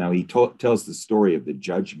now he tells the story of the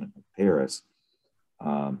judgment of Paris,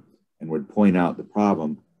 and would point out the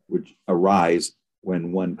problem which arise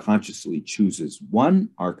when one consciously chooses one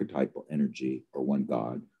archetypal energy or one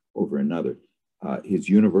god over another. His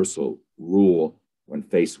universal rule when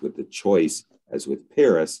faced with the choice, as with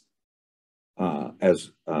Paris,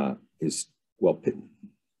 is, well,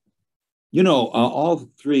 you know, all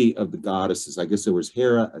three of the goddesses, I guess there was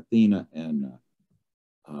Hera, Athena,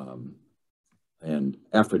 and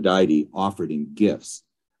Aphrodite, offered him gifts.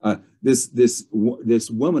 This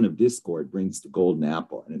woman of discord brings the golden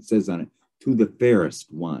apple, and it says on it, "To the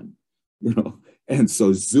fairest one," you know. And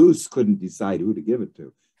so Zeus couldn't decide who to give it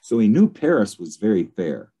to. So he knew Paris was very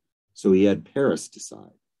fair. So he had Paris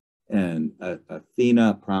decide. And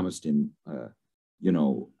Athena promised him,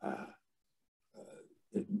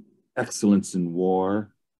 excellence in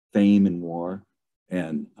war, fame in war,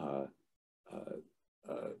 and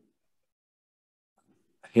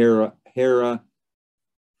Hera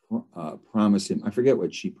promised him, I forget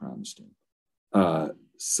what she promised him,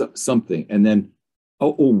 something, and then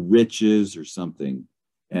riches or something,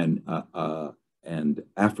 and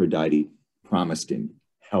Aphrodite promised him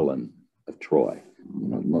Helen of Troy, you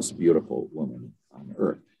know, the most beautiful woman on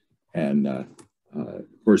earth, and of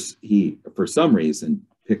course he, for some reason,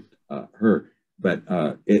 picked her, but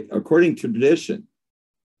according to tradition,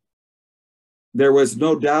 there was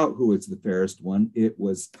no doubt who was the fairest one. It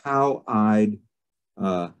was cow-eyed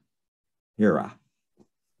Hera.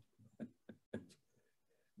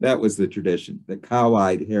 That was the tradition. The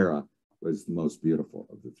cow-eyed Hera was the most beautiful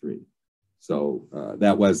of the three. So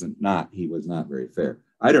that he was not very fair.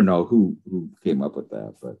 I don't know who came up with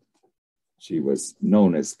that, but she was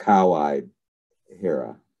known as cow-eyed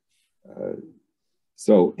Hera.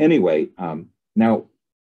 So anyway, now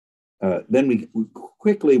then we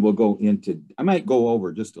quickly will go into, I might go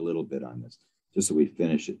over just a little bit on this, just so we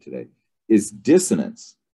finish it today, is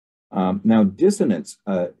dissonance. Now dissonance,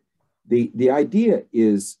 the idea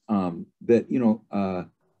is that, you know,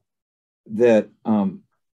 that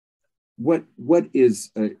what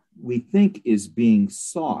is we think is being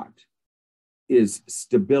sought is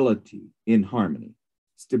stability in harmony,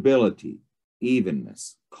 stability,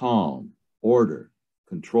 evenness, calm, order,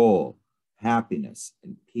 control, happiness,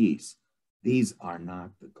 and peace. These are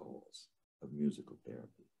not the goals of musical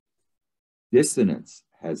therapy. Dissonance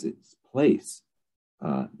has its place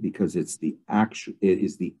because it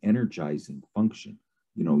is the energizing function.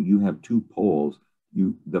 You know, you have two poles.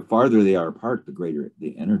 The farther they are apart, the greater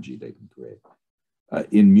the energy they can create.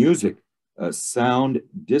 In music, sound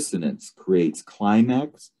dissonance creates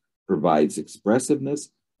climax, provides expressiveness,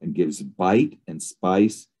 and gives bite and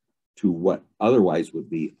spice to what otherwise would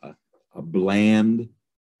be a bland,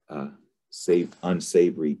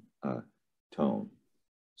 unsavory tone.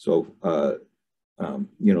 So,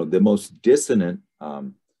 you know, the most dissonant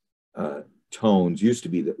tones used to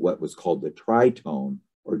be what was called the tritone,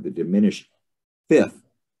 or the diminished fifth.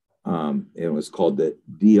 It was called the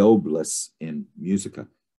Diabolus in musica.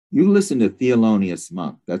 You listen to Thelonious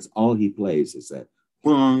Monk, that's all he plays is that,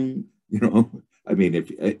 you know, I mean,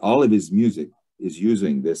 if all of his music is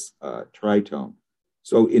using this tritone.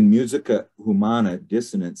 So in musica humana,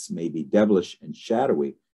 dissonance may be devilish and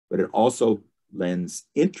shadowy, but it also lends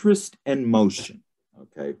interest and motion,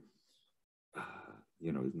 okay?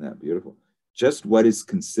 You know, isn't that beautiful? Just what is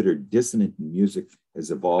considered dissonant in music has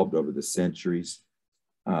evolved over the centuries,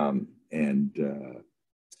 and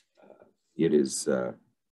it is,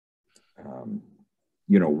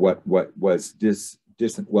 you know, what was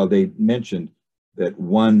dissonant. Well, they mentioned that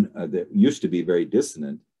one that used to be very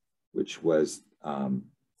dissonant, which was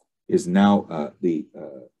is now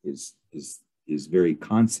is very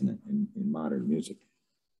consonant in modern music.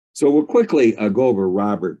 So we'll quickly go over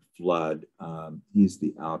Robert Fludd. He's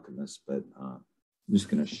the alchemist, but I'm just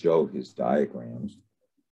going to show his diagrams.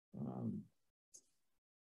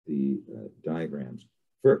 Diagrams.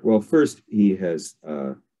 Well, first he has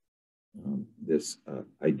this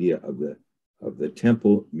idea of the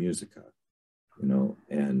temple musica, you know,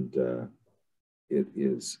 and it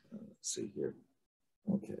is. Let's see here.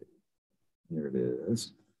 Okay, here it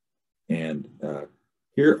is, and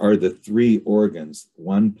here are the three organs.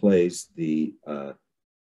 One plays the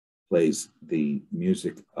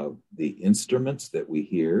music of the instruments that we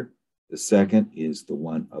hear. The second is the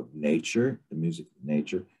one of nature, the music of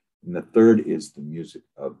nature. And the third is the music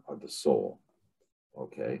of the soul.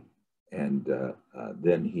 Okay. And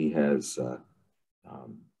then he has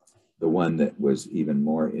the one that was even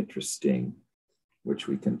more interesting, which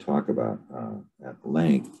we can talk about at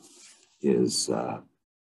length, is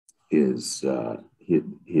his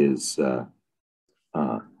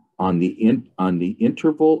on the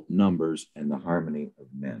interval numbers and the harmony of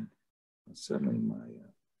men. Suddenly my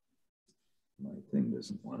thing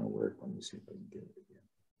doesn't want to work. Let me see if I can get it again.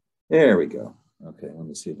 There we go. Okay, let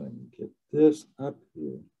me see if I can get this up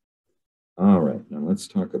here. All right, now let's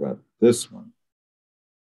talk about this one.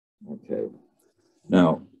 Okay,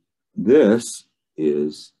 now this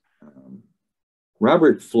is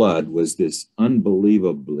Robert Flood was this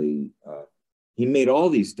unbelievably, he made all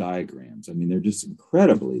these diagrams. I mean, they're just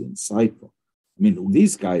incredibly insightful. I mean,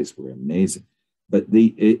 these guys were amazing. But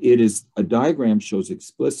it is a diagram shows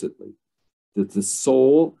explicitly that the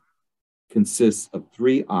soul consists of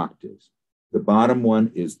 3 octaves. The bottom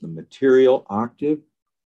one is the material octave,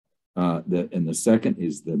 and the second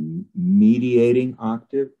is the mediating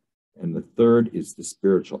octave, and the third is the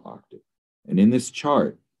spiritual octave. And in this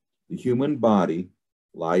chart, the human body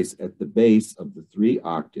lies at the base of the 3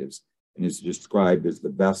 octaves and is described as the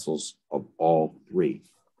vessels of all 3.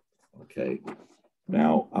 Okay.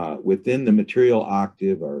 Now, within the material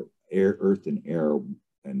octave are air, earth, and air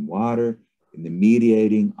and water. In the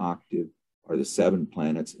mediating octave are the 7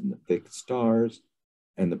 planets and the fixed stars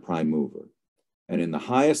and the prime mover. And in the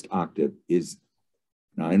highest octave is,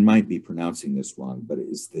 now I might be pronouncing this wrong, but it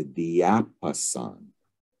is the diapason.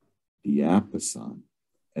 Diapason.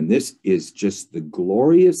 And this is just the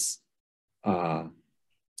glorious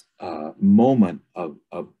moment of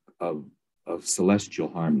celestial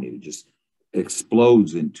harmony. It just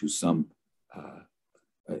explodes into some,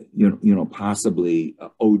 possibly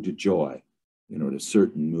ode to joy. A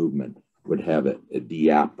certain movement would have a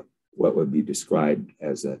what would be described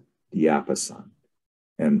as a diapason.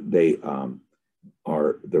 And they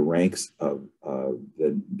are the ranks of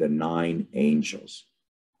the 9 angels.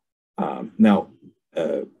 Now,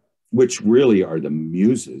 which really are the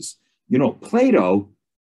muses. Plato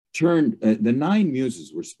turned, the 9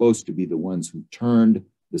 muses were supposed to be the ones who turned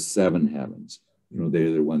the 7 heavens.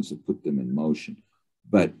 They're the ones that put them in motion.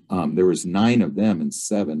 But there was 9 of them and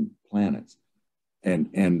 7 planets.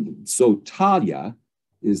 And so Talia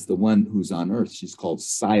is the one who's on Earth. She's called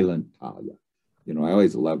Silent Talia. I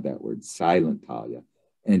always love that word, Silent Talia.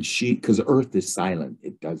 And because Earth is silent,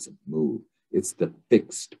 it doesn't move. It's the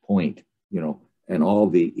fixed point,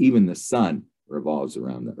 and even the sun revolves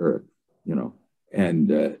around the Earth,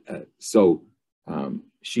 And so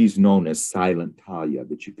she's known as Silent Talia,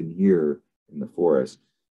 but you can hear her in the forest.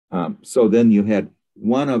 So then you had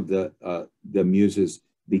one of the muses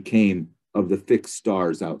became of the fixed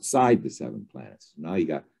stars outside the 7 planets. Now you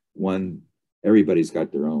got one, everybody's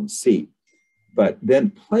got their own seat. But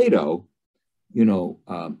then Plato,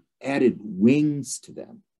 added wings to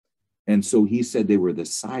them. And so he said they were the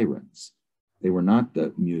sirens. They were not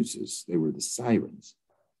the muses, they were the sirens,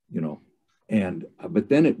 And but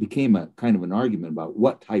then it became a kind of an argument about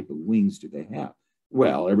what type of wings do they have.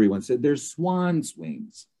 Well, everyone said they're swan's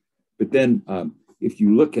wings. But then if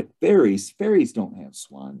you look at fairies don't have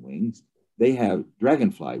swan wings. They have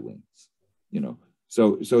dragonfly wings,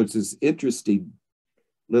 So it's this interesting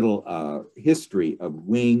little history of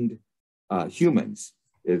winged humans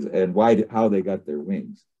and how they got their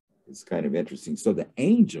wings. It's kind of interesting. So the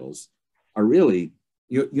angels are really,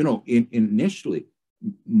 initially,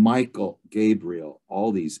 Michael, Gabriel,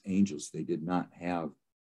 all these angels, they did not have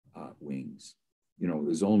wings. It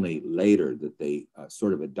was only later that they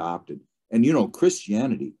sort of adopted. And,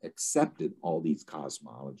 Christianity accepted all these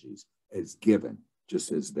cosmologies as given,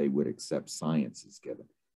 just as they would accept science as given,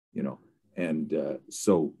 And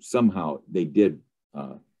so somehow they did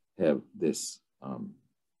have this,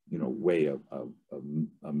 way of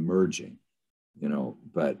merging,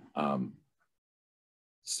 But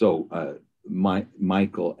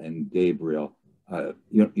Michael and Gabriel,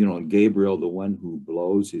 Gabriel, the one who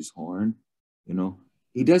blows his horn,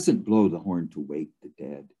 he doesn't blow the horn to wake the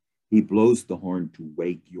dead. He blows the horn to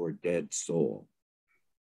wake your dead soul.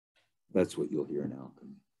 That's what you'll hear in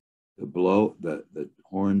alchemy. The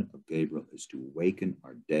horn of Gabriel is to awaken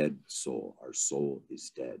our dead soul. Our soul is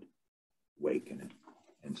dead. Waken it.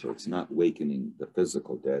 And so it's not wakening the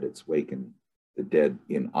physical dead, it's wakening the dead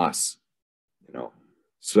in us,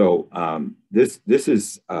 So this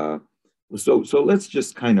is, so let's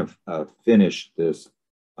just kind of finish this,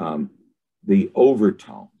 the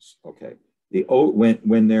overtones, okay?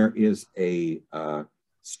 When there is a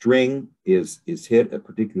string is hit, a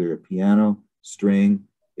particular piano string,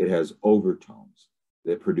 it has overtones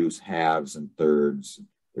that produce halves and thirds.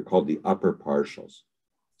 They're called the upper partials.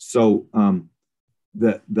 So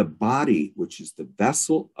the body, which is the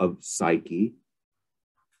vessel of psyche,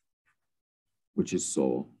 which is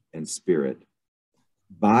soul and spirit.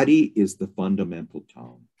 Body is the fundamental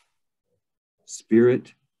tone.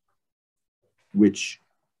 Spirit, which,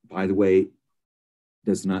 by the way,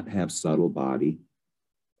 does not have subtle body,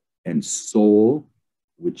 and soul,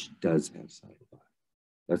 which does have subtle body.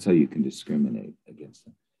 That's how you can discriminate against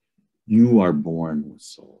them. You are born with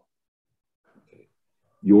soul. Okay.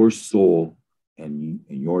 Your soul and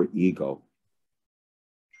your ego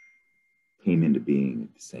came into being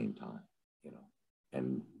at the same time,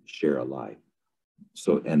 and share a life.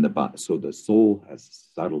 So the soul has a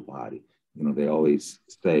subtle body. They always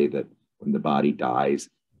say that when the body dies,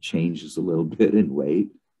 it changes a little bit in weight,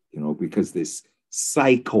 because this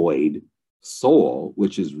psychoid soul,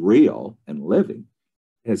 which is real and living,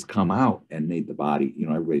 has come out and made the body,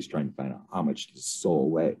 everybody's trying to find out how much does soul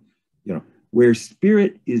weigh, where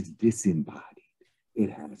spirit is disembodied, it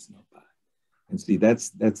has no body. And see, that's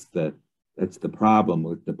the problem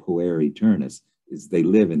with the puer aeternus, is they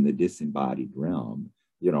live in the disembodied realm,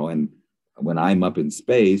 and when I'm up in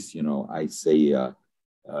space, I say,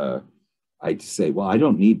 well, I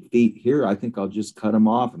don't need feet here. I think I'll just cut them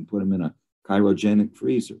off and put them in a cryogenic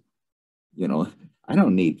freezer. I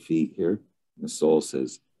don't need feet here. The soul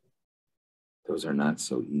says, those are not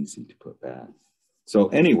so easy to put back. So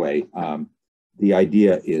anyway, the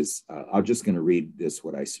idea is, I'm just going to read this,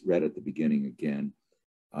 what I read at the beginning again,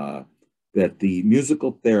 that the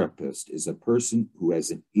musical therapist is a person who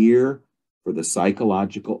has an ear for the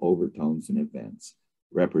psychological overtones and events,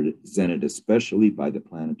 represented especially by the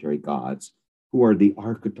planetary gods, who are the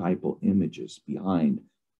archetypal images behind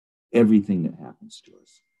everything that happens to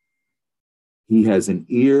us. He has an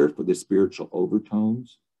ear for the spiritual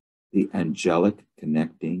overtones, the angelic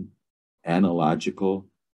connecting, analogical,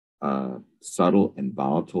 subtle and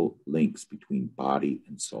volatile links between body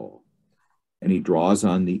and soul. And he draws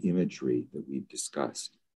on the imagery that we've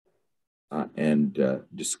discussed. And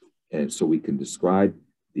so we can describe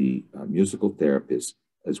the musical therapist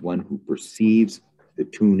as one who perceives the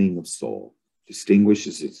tuning of soul,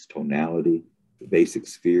 distinguishes its tonality, the basic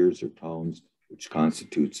spheres or tones, which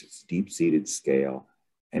constitutes its deep-seated scale,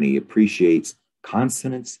 and he appreciates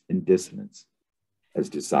consonance and dissonance as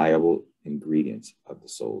desirable ingredients of the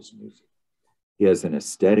soul's music. He has an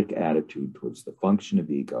aesthetic attitude towards the function of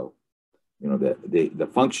ego. The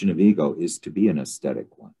function of ego is to be an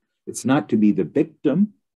aesthetic one. It's not to be the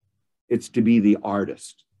victim, it's to be the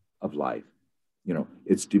artist of life.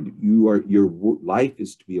 It's to your life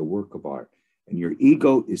is to be a work of art, and your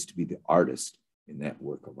ego is to be the artist in that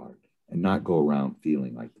work of art, and not go around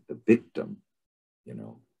feeling like the victim.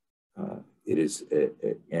 It is,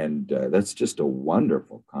 and that's just a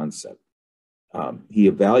wonderful concept. He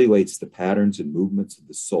evaluates the patterns and movements of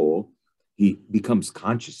the soul. He becomes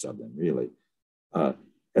conscious of them, really,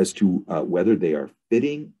 as to whether they are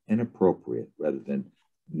fitting and appropriate rather than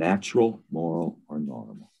natural, moral, or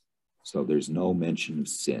normal. So there's no mention of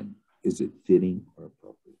sin. Is it fitting or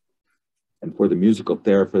appropriate? And for the musical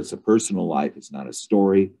therapist, a personal life is not a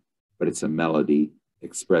story, but it's a melody,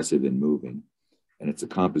 expressive and moving. And it's a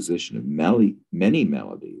composition of many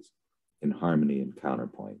melodies in harmony and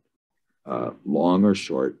counterpoint, long or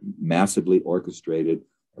short, massively orchestrated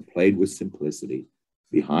or played with simplicity.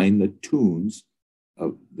 Behind the tunes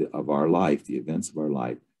of our life, the events of our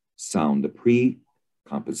life, sound the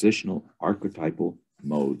pre-compositional archetypal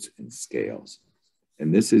modes and scales.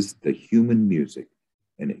 And this is the human music,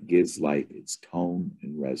 and it gives life its tone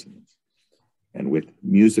and resonance. And with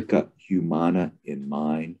musica humana in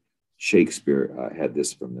mind, Shakespeare had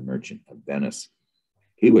this from The Merchant of Venice.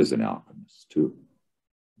 He was an alchemist too.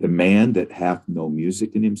 The man that hath no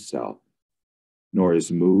music in himself, nor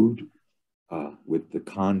is moved with the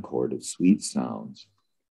concord of sweet sounds,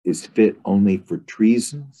 is fit only for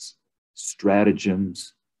treasons,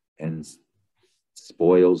 stratagems, and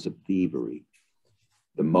spoils of thievery.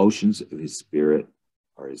 The motions of his spirit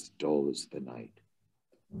are as dull as the night.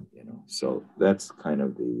 So that's kind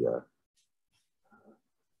of the,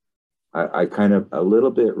 I kind of a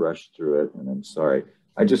little bit rushed through it, and I'm sorry.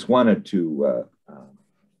 I just wanted to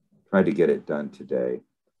try to get it done today,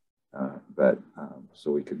 but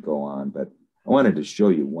so we could go on. But I wanted to show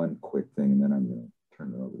you one quick thing, and then I'm going to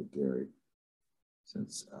turn it over to Gary.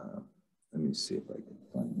 Since let me see if I can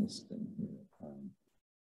find this thing here.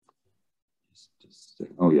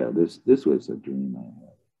 Oh yeah, this was a dream I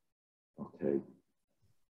had. Okay,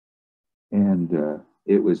 and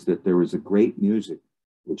it was that there was a great music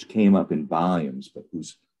which came up in volumes, but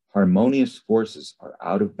whose harmonious forces are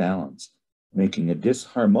out of balance, making a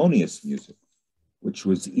disharmonious music, which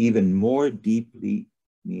was even more deeply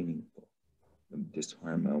meaningful.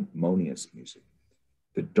 disharmonious music.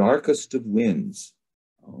 The darkest of winds,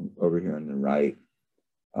 over here on the right,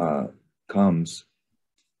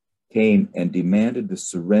 came and demanded the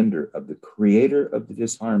surrender of the creator of the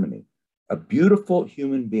disharmony, a beautiful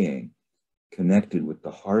human being connected with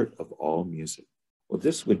the heart of all music. Well,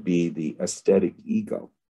 this would be the aesthetic ego,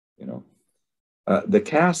 you know. The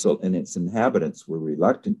castle and its inhabitants were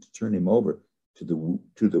reluctant to turn him over to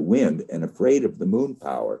the wind and afraid of the moon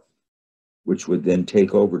power, which would then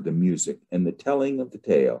take over the music and the telling of the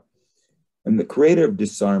tale. And the creator of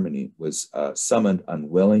disharmony was summoned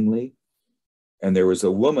unwillingly. And there was a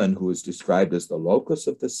woman who was described as the locus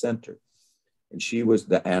of the center. And she was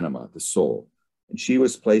the anima, the soul. And she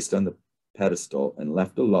was placed on the pedestal and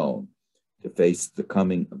left alone to face the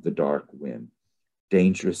coming of the dark wind,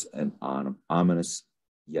 dangerous and ominous,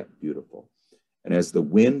 yet beautiful. And as the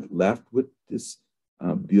wind left with this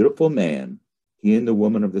beautiful man, he and the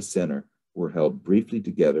woman of the center were held briefly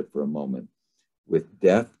together for a moment with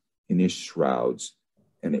death in his shrouds,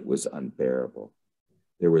 and it was unbearable.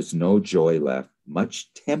 There was no joy left,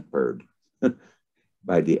 much tempered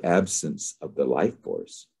by the absence of the life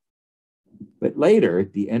force. But later,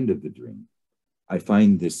 at the end of the dream, I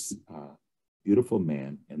find this beautiful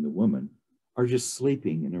man and the woman are just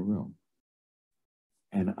sleeping in a room.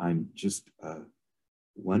 And I'm just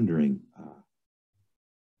wondering,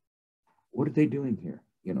 what are they doing here?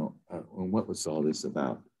 You know, and what was all this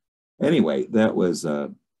about? Anyway, that was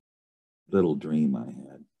a little dream I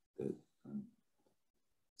had.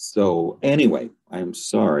 So anyway, I'm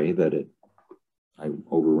sorry that I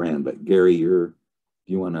overran, but Gary, do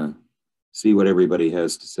you want to see what everybody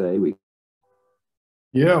has to say?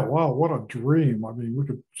 Yeah, wow, what a dream. I mean, we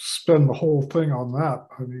could spend the whole thing on that.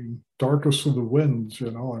 I mean, darkest of the winds, you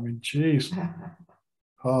know, I mean, geez.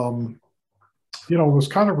 You know, this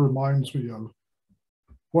kind of reminds me of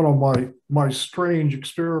one of my strange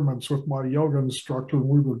experiments with my yoga instructor.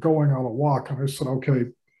 We were going on a walk and I said, okay,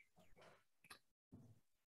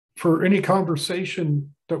 for any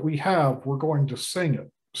conversation that we have, we're going to sing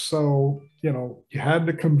it. So, you know, you had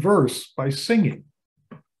to converse by singing.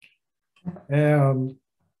 And,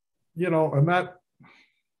 you know, and that,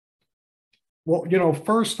 well, you know,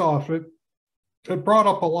 first off, it brought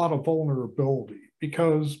up a lot of vulnerability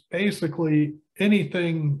because basically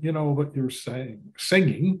anything, you know, that you're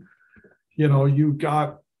singing, you know, you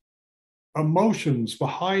got emotions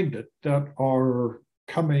behind it that are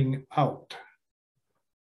coming out.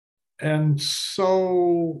 And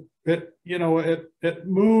so it, you know, it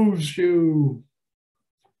moves you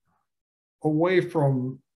away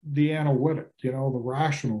from the analytic, you know, the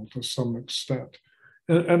rational to some extent.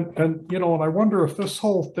 And you know, and I wonder if this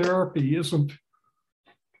whole therapy isn't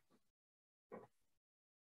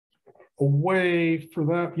a way for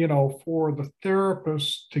that, you know, for the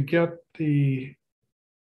therapist to get the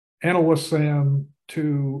analyst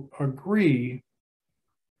to agree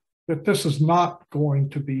that this is not going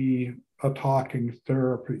to be a talking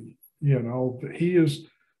therapy. You know,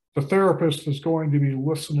 the therapist is going to be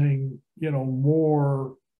listening, you know,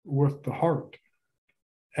 more with the heart,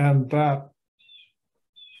 and that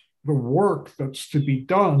the work that's to be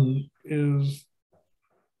done is,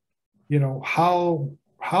 you know, how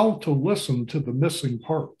to listen to the missing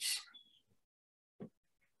parts,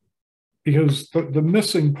 because the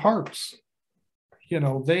missing parts, you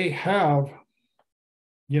know, they have,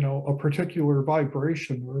 you know, a particular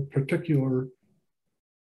vibration or a particular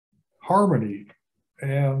harmony,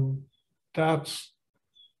 and that's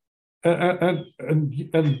and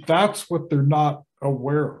that's what they're not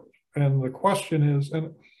aware of. And the question is,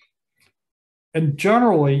 and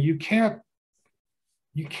generally you can't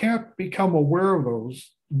become aware of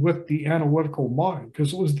those with the analytical mind,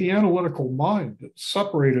 because it was the analytical mind that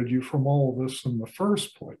separated you from all of this in the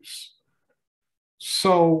first place.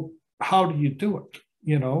 So how do you do it?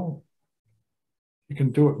 You know, you can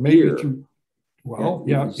do it maybe through, well,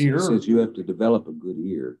 ear. It says you have to develop a good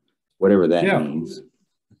ear, whatever that means.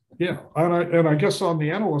 Yeah, and I guess on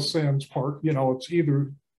the analyst Sam's part, you know, it's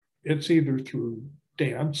either through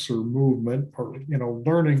dance or movement, or, you know,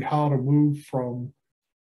 learning how to move from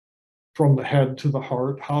the head to the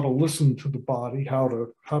heart, how to listen to the body, how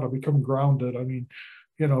to become grounded. I mean,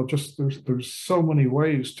 you know, just there's so many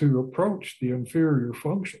ways to approach the inferior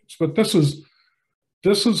functions. But this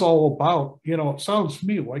is all about, you know, it sounds to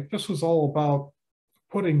me like this is all about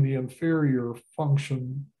putting the inferior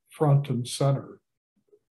function front and center,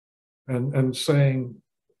 and saying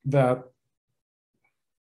that,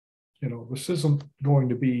 you know, this isn't going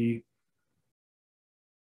to be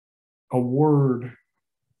a word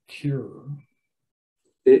cure.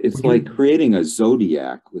 It's like creating a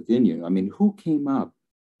zodiac within you. I mean, who came up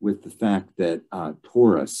with the fact that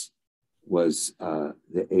Taurus was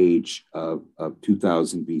the age of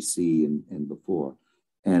 2000 BC and before,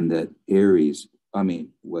 and that Aries,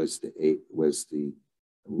 was the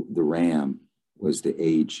ram was the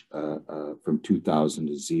age from 2000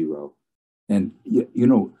 to 0, and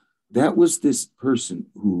that was this person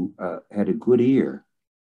who had a good ear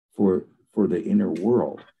for the inner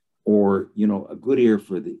world, or a good ear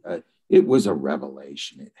for the. It was a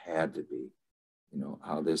revelation. It had to be,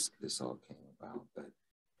 how this all came about. But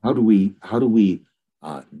how do we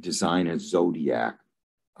design a zodiac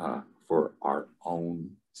for our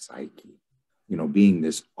own psyche? Being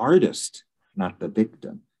this artist, not the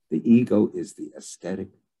victim. The ego is the aesthetic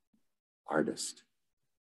artist.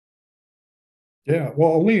 Yeah.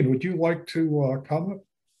 Well, Aline, would you like to comment?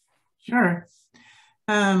 Sure.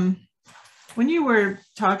 When you were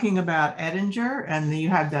talking about Edinger, and you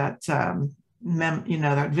had that,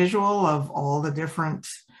 that visual of all the different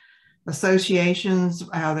associations,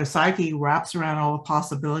 how the psyche wraps around all the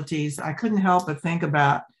possibilities, I couldn't help but think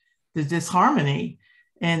about the disharmony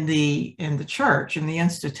in the church and the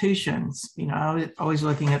institutions. Always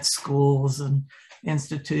looking at schools and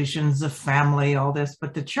institutions, the family, all this,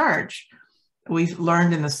 but the church. We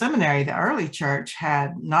learned in the seminary, the early church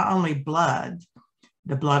had not only blood,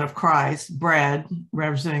 the blood of Christ, bread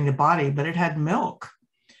representing the body, but it had milk.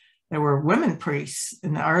 There were women priests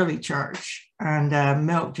in the early church, and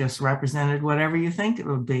milk just represented whatever you think it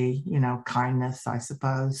would be, kindness, I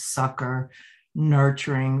suppose, succor,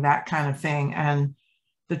 nurturing, that kind of thing. And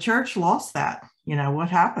the church lost that. What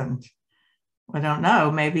happened? I don't know.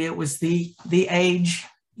 Maybe it was the age,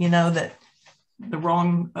 that the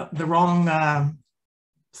wrong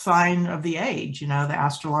sign of the age, the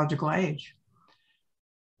astrological age.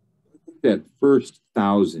 That first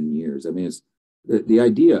 1,000 years, it's the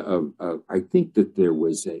idea of I think that there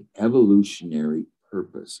was an evolutionary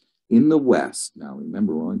purpose in the West. Now,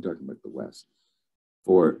 remember, we're only talking about the West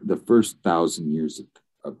for the first 1,000 years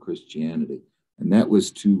of Christianity, and that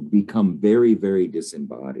was to become very, very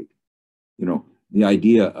disembodied. The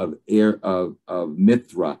idea of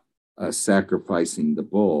Mithra sacrificing the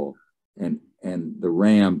bull and the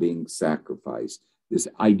ram being sacrificed. This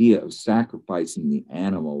idea of sacrificing the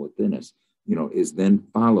animal within us, is then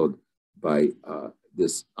followed by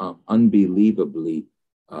this unbelievably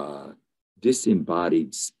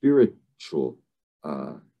disembodied spiritual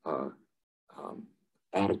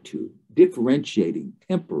attitude, differentiating,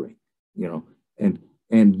 tempering,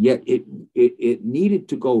 and yet it needed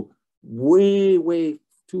to go way, way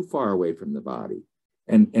too far away from the body.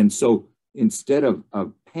 And so instead of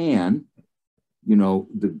Pan,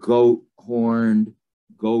 the goat horned,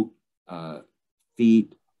 goat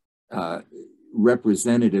feet,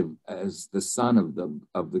 representative as the son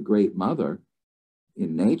of the great mother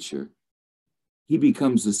in nature, he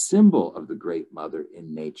becomes a symbol of the great mother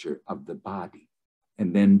in nature of the body,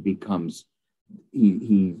 and then becomes,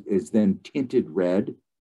 he is then tinted red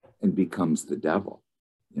and becomes the devil,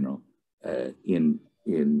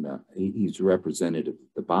 he's representative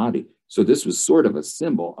of the body. So this was sort of a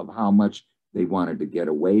symbol of how much they wanted to get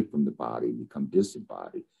away from the body, become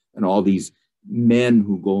disembodied. And all these men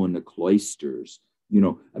who go into cloisters,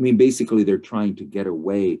 basically they're trying to get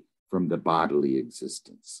away from the bodily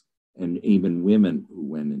existence. And even women who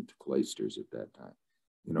went into cloisters at that time,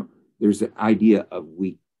 there's the idea of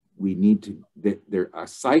we need to, there a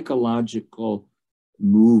psychological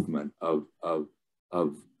movement of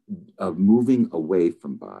moving away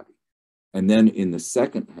from body. And then in the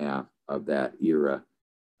second half of that era,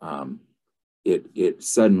 it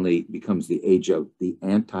suddenly becomes the age of the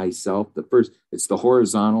anti-self. The first, it's the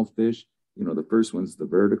horizontal fish. The first one's the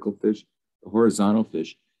vertical fish, the horizontal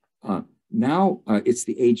fish. Now it's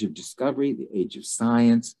the age of discovery, the age of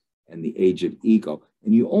science, and the age of ego.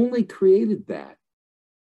 And you only created that.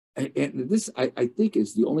 And this, I think,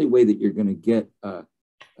 is the only way that you're going to get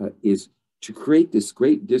is to create this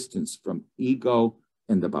great distance from ego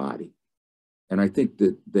and the body. And I think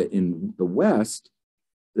that in the West,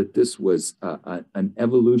 that this was an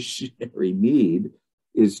evolutionary need,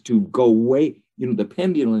 is to go way, the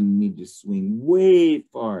pendulum need to swing way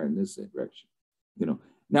far in this direction,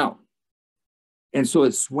 Now, and so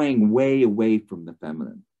it swang way away from the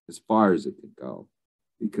feminine as far as it could go,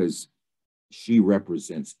 because she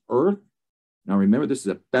represents earth. Now, remember, this is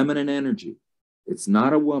a feminine energy. It's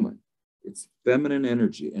not a woman. It's feminine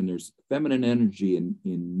energy. And there's feminine energy in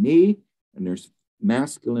me, and there's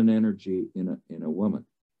masculine energy in a woman.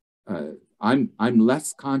 I'm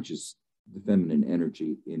less conscious of the feminine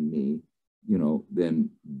energy in me, than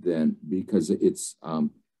because it's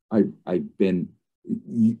I've been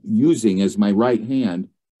using as my right hand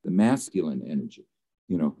the masculine energy.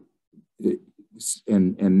 you know,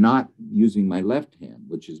 and not using my left hand,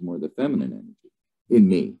 which is more the feminine energy in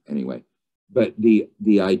me anyway. But the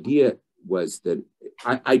idea was that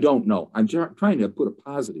I don't know. I'm trying to put a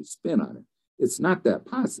positive spin on it. It's not that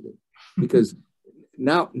positive because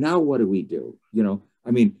now what do we do? You know,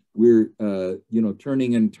 I mean, we're you know,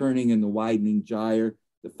 turning in the widening gyre.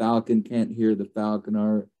 The falcon can't hear the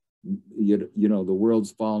falconer. You know, the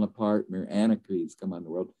world's falling apart. Mere anarchies come on the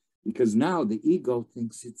world because now the ego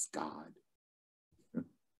thinks it's God.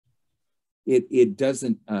 It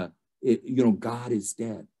doesn't. You know, God is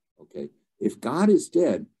dead. Okay, if God is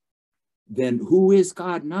dead, then who is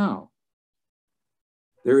God now?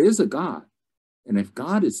 There is a God, and if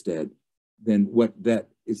God is dead, then what that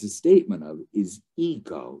is a statement of is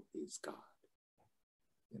ego is God.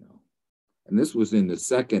 You know, and this was in the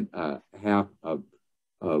second half of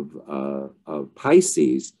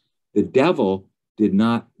Pisces. The devil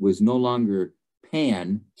was no longer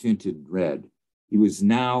Pan tinted red. He was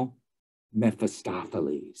now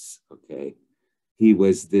Mephistopheles. Okay, he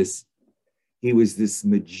was this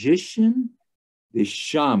magician, this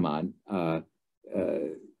shaman.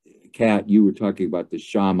 Kat, you were talking about the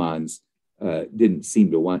shamans. Didn't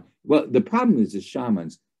seem to want. Well, the problem is the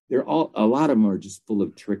shamans. A lot of them are just full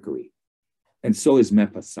of trickery, and so is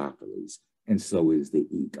Mephistopheles, and so is the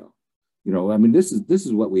ego. You know, I mean, this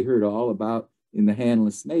is what we heard all about in the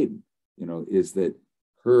Handless Maiden. You know, is that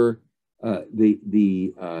her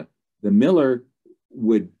the miller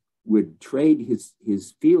would trade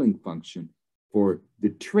his feeling function for the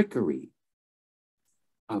trickery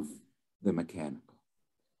of the mechanical.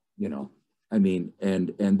 You know, I mean,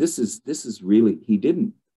 and this is really, he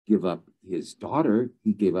didn't give up his daughter,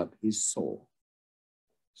 he gave up his soul.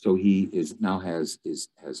 So he now has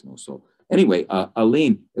no soul. Anyway,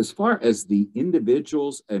 Aline, as far as the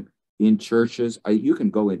individuals in churches, you can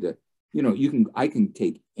go into, you know, I can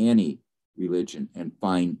take any religion and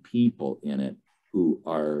find people in it who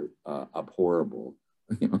are abhorrent,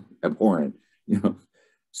 you know.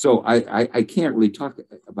 So I can't really talk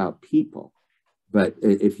about people, but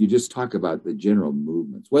if you just talk about the general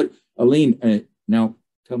movements, Aline, now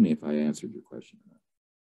tell me if I answered your question.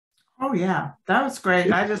 Oh yeah, that was great.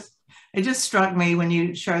 It just struck me when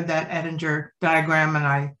you showed that Edinger diagram, and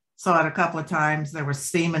I saw it a couple of times. There was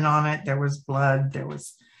semen on it, there was blood, there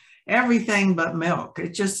was everything but milk.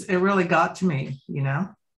 It really got to me, you know?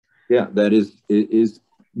 Yeah, that is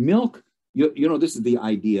milk. You know, this is the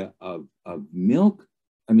idea of milk.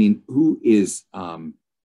 I mean, who is the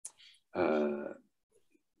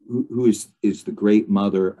great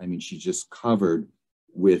mother? I mean, she's just covered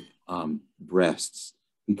with breasts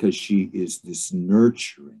because she is this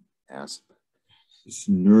nurturing aspect.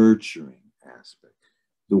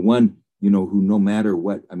 The one, you know, who no matter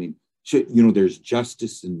what, I mean, you know, there's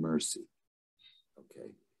justice and mercy.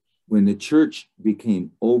 Okay, when the church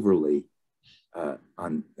became overly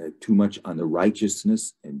too much on the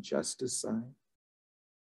righteousness and justice side,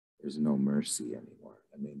 there's no mercy anymore.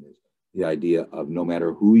 I mean, there's the idea of no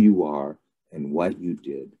matter who you are and what you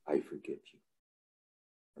did, I forgive you,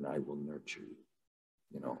 and I will nurture you.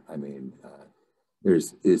 You know, I mean,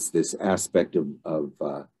 there's this aspect of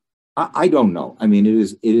I don't know. I mean,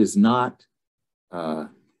 it is not.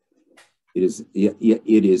 It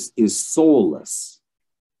is soulless.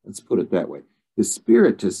 Let's put it that way. The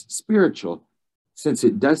spiritual, since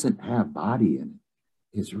it doesn't have body in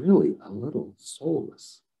it, is really a little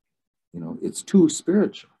soulless. You know, it's too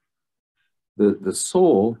spiritual. The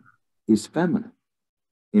soul is feminine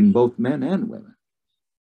in both men and women.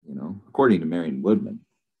 You know, according to Marion Woodman,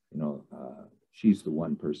 you know, she's the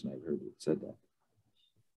one person I've heard that said that.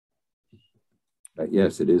 But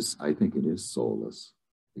yes, it is. I think it is soulless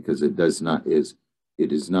because it is not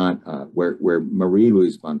where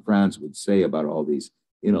Marie-Louise von Franz would say about all these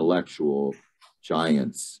intellectual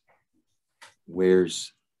giants.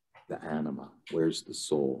 Where's the anima? Where's the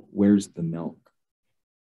soul? Where's the milk?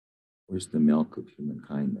 Where's the milk of human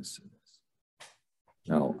kindness in this?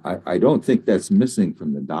 No, I don't think that's missing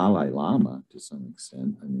from the Dalai Lama to some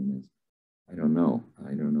extent. I mean, I don't know.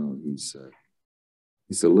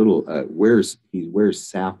 He's a little, he wears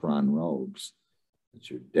saffron robes. It's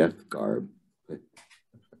your death garb.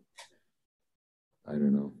 I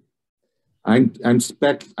don't know.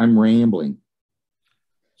 I'm rambling.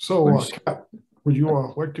 So, Kat, would you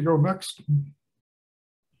like to go next?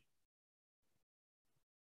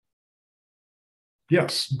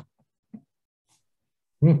 Yes.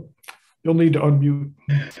 You'll need to unmute.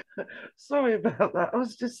 Sorry about that. I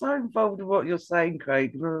was just so involved in what you're saying,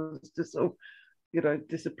 Craig. I was just sort of, you know,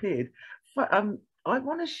 disappeared. But I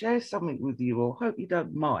want to share something with you all. Hope you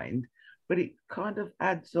don't mind. but it kind of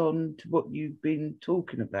adds on to what you've been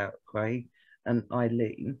talking about, Craig and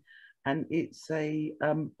Eileen. And it's a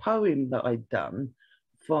poem that I've done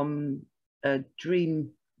from a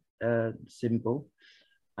dream symbol.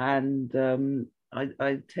 And I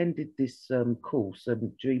attended this course,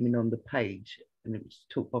 Dreaming on the Page, and it was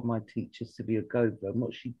taught by my teacher, Sylvia Gover. And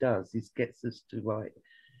what she does is gets us to write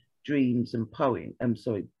dreams and poems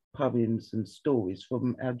and stories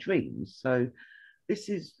from our dreams. So this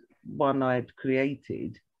is one I'd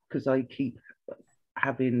created because I keep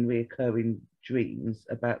having recurring dreams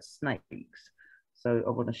about snakes. So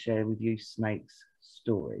I want to share with you Snake's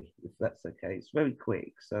story, if that's okay. It's very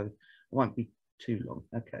quick, so it won't be too long.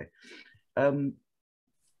 Okay.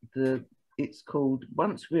 It's called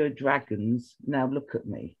Once We Were Dragons, Now Look at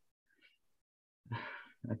Me.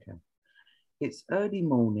 Okay. It's early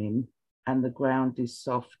morning and the ground is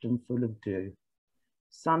soft and full of dew.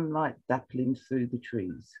 Sunlight dappling through the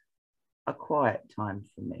trees. A quiet time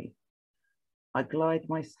for me. I glide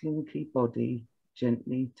my slinky body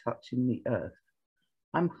gently touching the earth.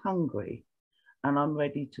 I'm hungry and I'm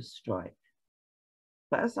ready to strike.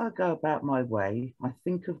 But as I go about my way, I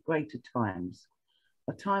think of greater times,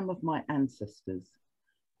 a time of my ancestors,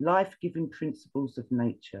 life-giving principles of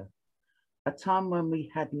nature, a time when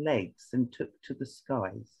we had legs and took to the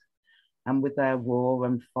skies, and with our war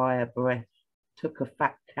and fire breath, took a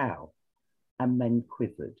fat cow, and men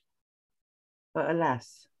quivered. But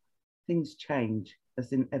alas, things change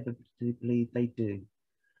as inevitably they do.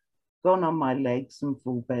 Gone on my legs and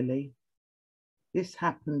full belly. This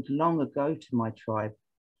happened long ago to my tribe.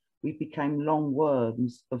 We became long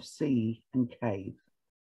worms of sea and cave.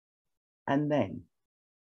 And then,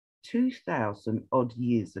 2,000 odd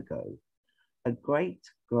years ago, a great,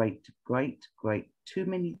 too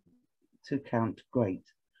many to count great,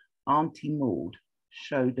 Auntie Maud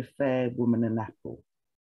showed a fair woman an apple.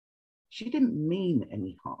 She didn't mean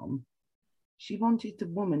any harm. She wanted the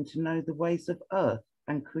woman to know the ways of earth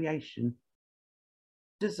and creation.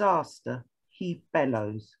 Disaster, he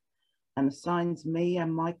bellows, and assigns me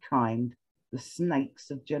and my kind the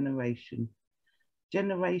snakes of generation.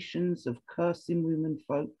 Generations of cursing women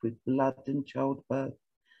folk with blood and childbirth,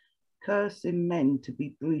 cursing men to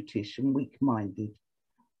be brutish and weak-minded,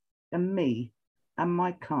 and me and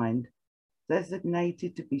my kind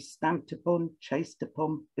designated to be stamped upon, chased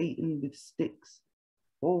upon, beaten with sticks,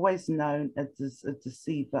 always known as a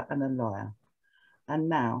deceiver and a liar. And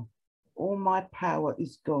now all my power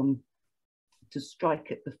is gone to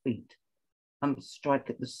strike at the feet and strike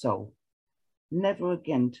at the soul, never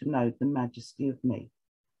again to know the majesty of me.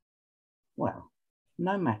 Well,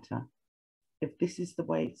 no matter. If this is the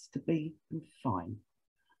way it's to be, then fine.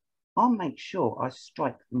 I'll make sure I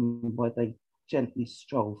strike them where they gently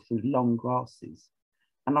stroll through long grasses,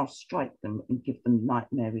 and I'll strike them and give them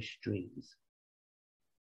nightmarish dreams.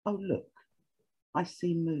 Oh, look, I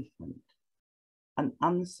see movement. An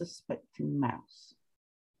unsuspecting mouse,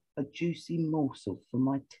 a juicy morsel for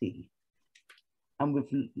my tea. And with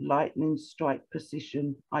lightning strike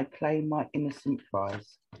precision, I claim my innocent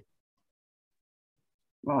prize.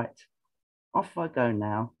 Right, off I go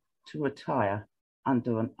now to retire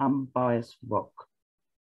under an unbiased rock.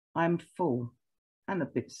 I am full and a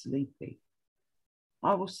bit sleepy.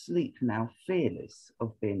 I will sleep now, fearless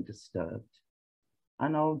of being disturbed,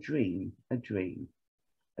 and I'll dream a dream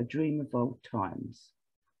of old times,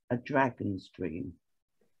 a dragon's dream,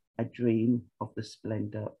 a dream of the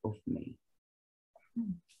splendor of me.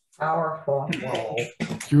 Powerful. Wow,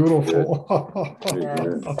 beautiful.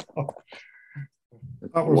 Yes.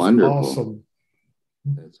 That was wonderful. awesome.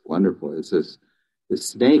 That's wonderful. It's this, the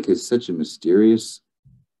snake is such a mysterious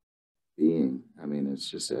being. I mean, it's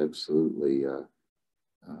just absolutely, you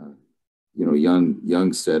know,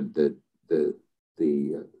 Jung said that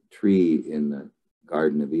the tree in the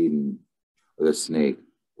Garden of Eden, or the snake,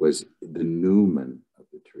 was the numen of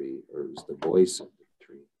the tree, or it was the voice of the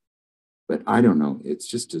tree. But I don't know. It's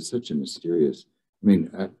just such a mysterious, I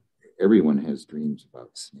mean, everyone has dreams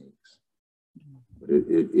about snakes. But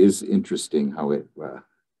it is interesting how it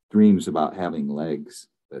dreams about having legs.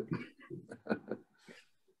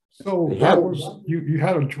 So that was, you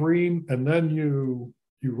had a dream, and then you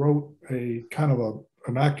wrote a kind of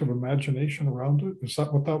an active imagination around it. Is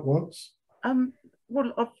that what that was?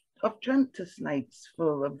 Well, I've dreamt of snakes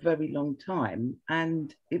for a very long time,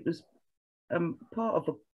 and it was part of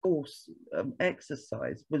a course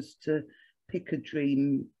exercise was to pick a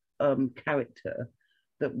dream character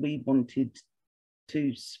that we wanted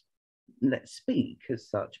to let speak as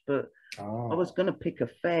such, but I was going to pick a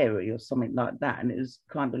fairy or something like that, and it was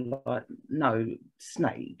kind of like, no,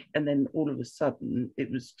 snake, and then all of a sudden it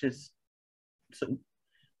was just sort of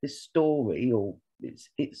this story, or its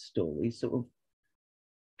story, sort of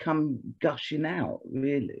come gushing out,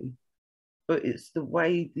 really. But it's the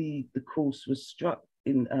way the course was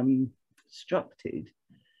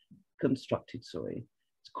constructed, sorry,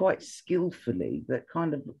 it's quite skillfully, that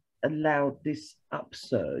kind of allowed this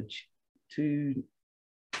upsurge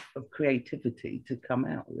of creativity to come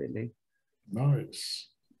out, really. Nice.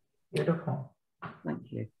 Beautiful.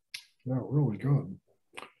 Thank you. Yeah, really good.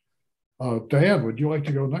 Diane, would you like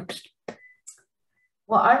to go next?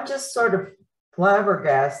 Well, I'm just sort of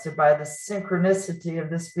flabbergasted by the synchronicity of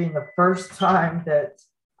this being the first time that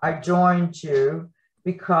I joined you,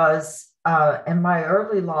 because in my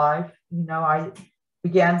early life, you know, I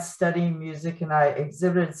began studying music and I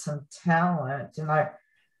exhibited some talent,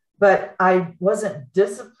 but I wasn't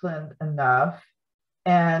disciplined enough.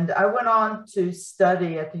 And I went on to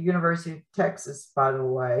study at the University of Texas, by the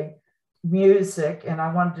way, music, and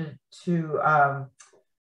I wanted to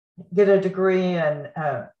get a degree in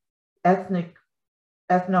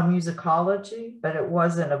ethnomusicology, but it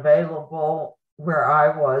wasn't available where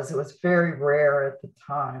I was. It was very rare at the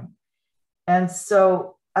time. And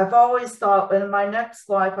so I've always thought in my next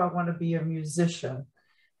life, I want to be a musician.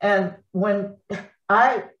 And when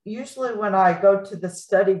I go to the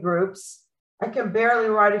study groups, I can barely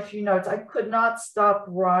write a few notes. I could not stop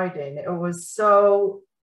writing. It was so,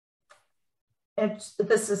 and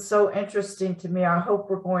this is so interesting to me. I hope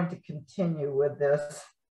we're going to continue with this.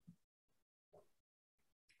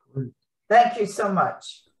 Great. Thank you so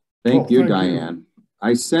much. Thank you, Diane.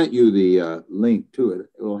 I sent you the link to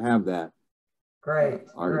it. It will have that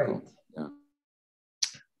article. Great. Yeah.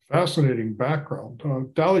 Fascinating background.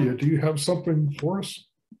 Dahlia, do you have something for us?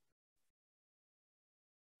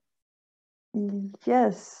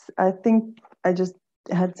 Yes, I think I just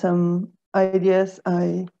had some ideas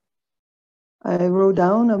I wrote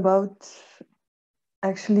down about.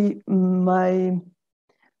 Actually, my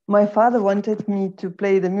father wanted me to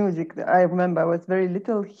play the music. I remember I was very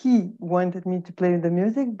little. He wanted me to play the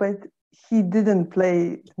music, but he didn't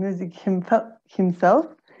play music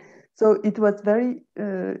himself. So it was very,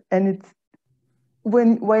 and it's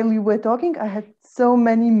while we were talking, I had so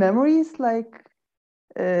many memories like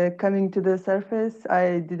coming to the surface.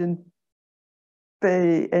 I didn't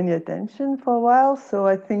pay any attention for a while, so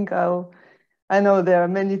I think I know there are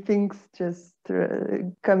many things just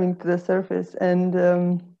coming to the surface, and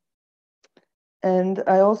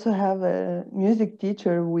I also have a music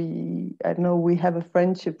teacher. We have a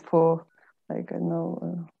friendship for like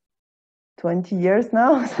 20 years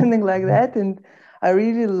now, something like that, and I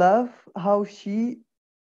really love how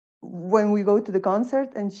when we go to the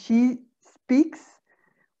concert and she speaks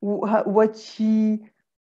what she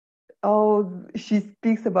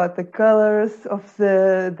speaks about the colors of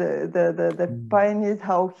the pioneers,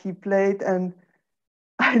 how he played, and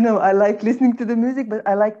I know I like listening to the music, but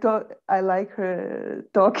I like her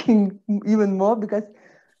talking even more, because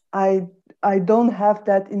I don't have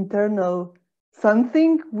that internal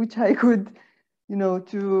something which I could,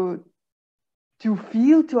 to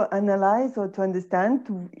feel, to analyze, or to understand,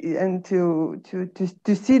 and to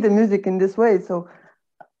see the music in this way. So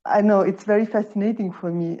I know it's very fascinating for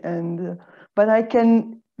me, and but I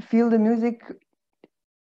can feel the music.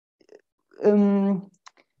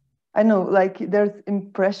 I know, like there's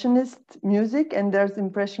impressionist music and there's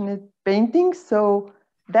impressionist painting, so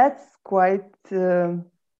that's quite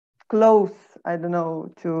close. I don't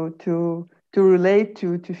know, to relate,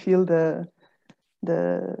 to feel the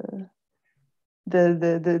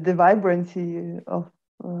vibrancy of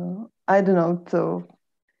I don't know. So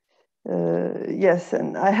yes,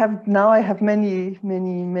 and I have many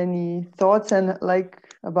thoughts, and like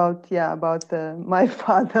about my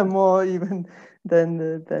father more even than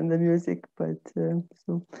the music. But so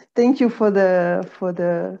thank you for this,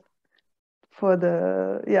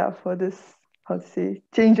 how to say,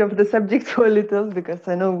 change of the subject for a little, because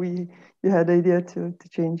I know you had the idea to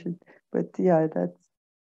change it. But yeah, that's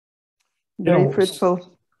very fruitful.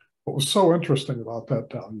 What was so interesting about that,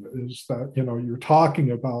 Dahlia, is that you're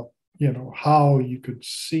talking about how you could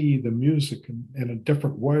see the music in a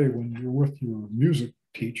different way when you're with your music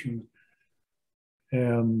teacher,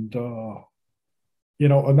 and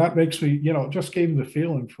and that makes me, it just gave me the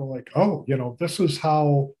feeling for like, oh, this is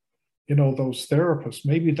how, those therapists,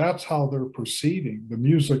 maybe that's how they're perceiving the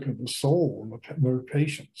music of the soul and their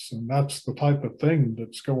patients, and that's the type of thing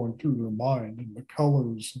that's going through their mind, and the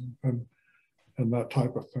colors and that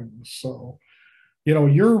type of thing. So,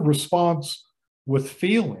 your response with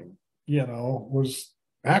feeling, was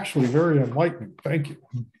actually very enlightening. Thank you.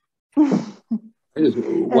 I just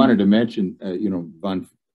wanted to mention, Von,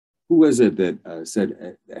 who was it that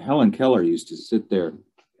said Helen Keller used to sit there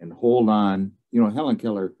and hold on. You know, Helen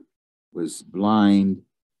Keller was blind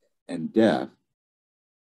and deaf,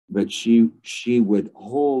 but she would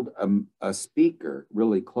hold a speaker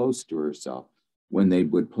really close to herself when they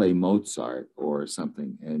would play Mozart or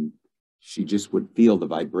something, and she just would feel the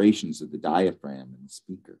vibrations of the diaphragm in the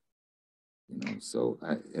speaker. You know, so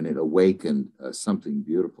and it awakened something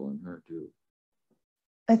beautiful in her too.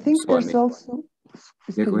 I think So, there's also.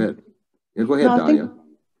 Yeah, go ahead. Yeah, go ahead, No, Dahlia.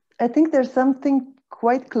 I think there's something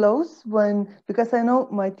quite close because I know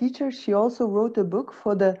my teacher, she also wrote a book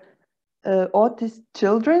for the autist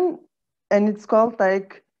children, and it's called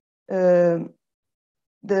like the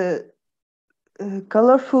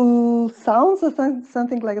colorful sounds or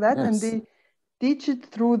something like that. Yes. And they teach it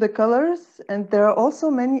through the colors. And there are also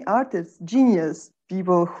many artists, genius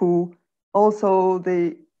people who also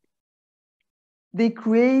they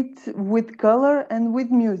create with color and with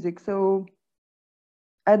music. So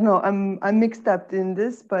I don't know, I'm mixed up in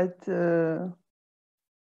this, but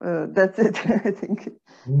that's it. I think.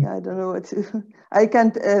 Yeah, I don't know what to. I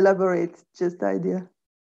can't elaborate. Just the idea.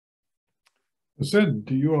 Sid,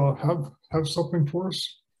 do you have something for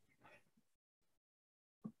us?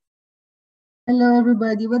 Hello,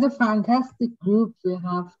 everybody. What a fantastic group we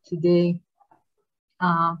have today.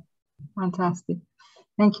 Fantastic.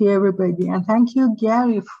 Thank you, everybody. And thank you,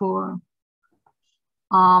 Gary, for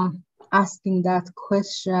asking that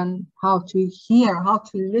question, how to hear, how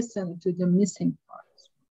to listen to the missing parts.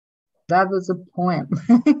 That was a poem.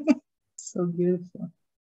 So beautiful.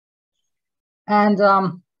 And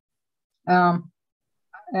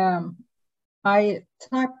I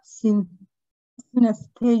typed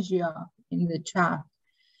synesthesia in the chat.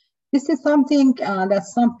 This is something that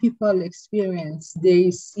some people experience.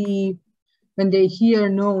 They see, when they hear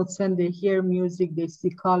notes, when they hear music, they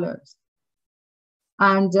see colors.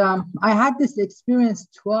 And I had this experience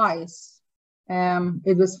twice.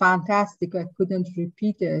 It was fantastic. I couldn't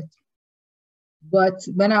repeat it. But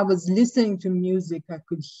when I was listening to music, I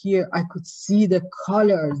could see the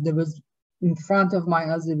colors. There was, in front of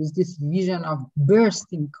my eyes, there was this vision of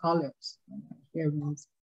bursting colors when I hear music.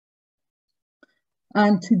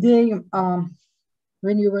 And today,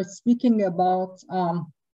 when you were speaking about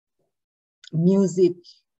music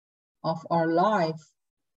of our lives,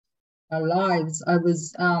 I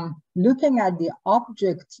was looking at the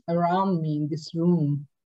objects around me in this room,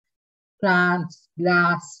 plants,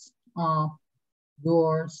 glass,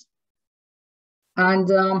 doors. And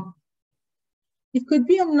it could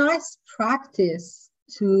be a nice practice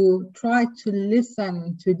to try to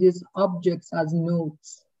listen to these objects as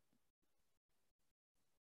notes,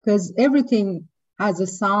 because everything has a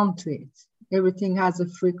sound to it. Everything has a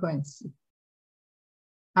frequency.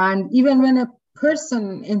 And even when a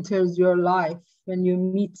person enters your life, when you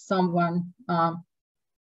meet someone,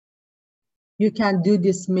 you can do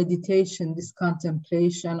this meditation, this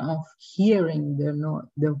contemplation of hearing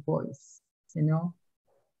their voice, you know,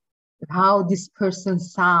 how this person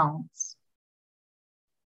sounds.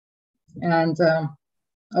 And I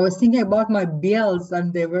was thinking about my bells,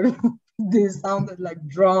 and they sounded like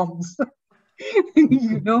drums,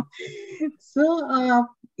 you know. So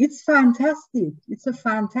it's fantastic. It's a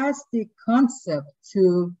fantastic concept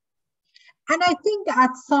to. And I think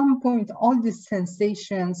at some point, all these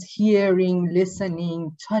sensations, hearing,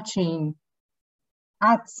 listening, touching,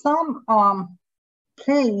 at some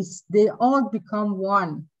place, they all become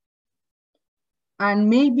one. And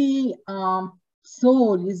maybe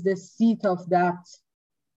soul is the seat of that,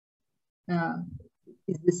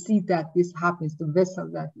 is the seat that this happens, the vessel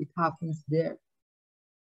that it happens there.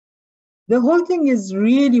 The whole thing is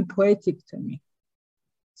really poetic to me.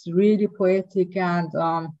 It's really poetic, and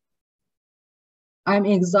I'm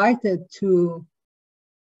excited to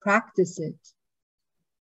practice it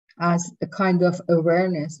as a kind of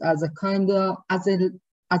awareness, as a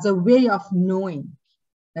way of knowing,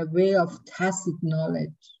 a way of tacit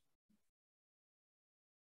knowledge.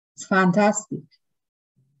 It's fantastic.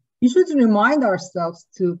 We should remind ourselves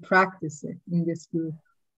to practice it in this group.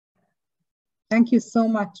 Thank you so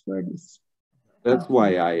much for this. That's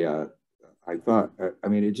why I thought, I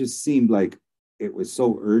mean, it just seemed like it was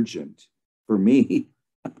so urgent for me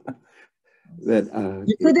that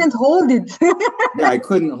you couldn't hold it. Yeah, I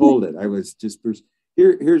couldn't hold it. I was just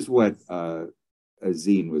here's what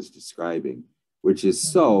Azine was describing, which is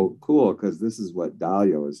so cool, because this is what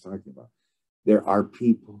Dahlia was talking about. There are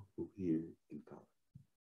people who hear in color,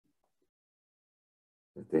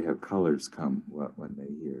 that they have colors come when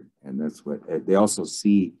they hear, and that's what they also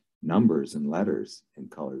see. Numbers and letters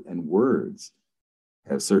and colors and words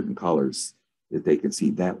have certain colors that they can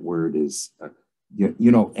see. That word is,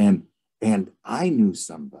 you know, and I knew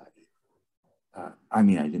somebody I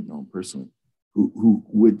mean, I didn't know him personally, who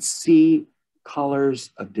would see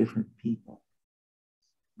colors of different people,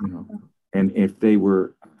 you know, and if they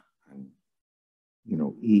were, you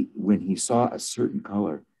know, when he saw a certain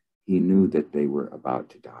color, he knew that they were about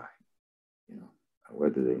to die, you know,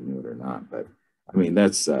 whether they knew it or not. But I mean,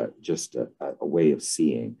 that's just a way of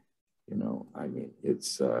seeing, you know. I mean,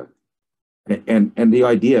 it's and the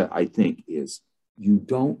idea, I think, is you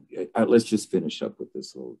don't. Let's just finish up with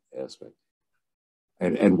this little aspect,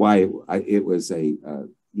 and why it was a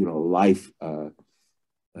you know, life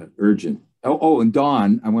urgent. Oh, and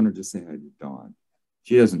Dawn, I wanted to say hi to Dawn.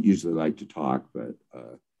 She doesn't usually like to talk, but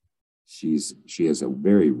she has a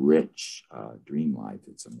very rich dream life.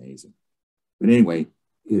 It's amazing. But anyway,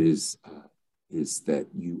 it is that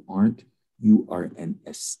you are an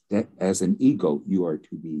aesthetic, as an ego, you are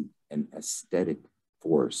to be an aesthetic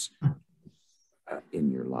force in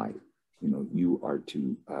your life. You know, you are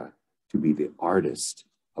to be the artist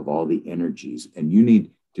of all the energies, and you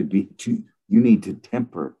need to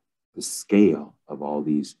temper the scale of all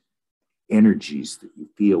these energies that you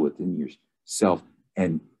feel within yourself,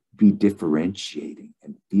 and be differentiating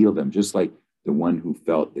and feel them, just like the one who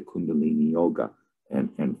felt the Kundalini yoga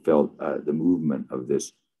and felt the movement of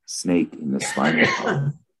this snake in the spinal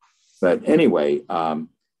column. But anyway,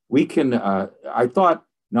 we can, I thought,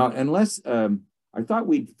 now, unless, I thought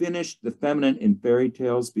we'd finish the feminine in fairy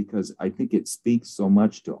tales, because I think it speaks so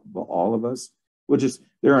much to all of us.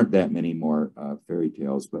 There aren't that many more fairy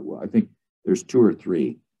tales, but I think there's 2 or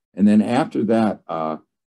 3. And then after that,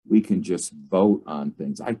 we can just vote on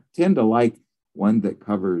things. I tend to like one that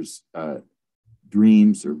covers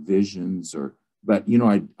dreams or visions, but you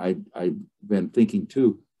know, I've been thinking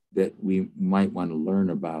too that we might want to learn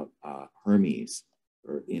about Hermes,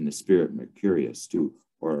 or in the spirit Mercurius too,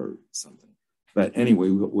 or something. But anyway,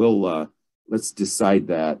 we'll let's decide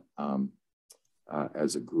that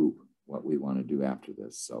as a group what we want to do after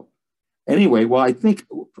this. So anyway, well, I think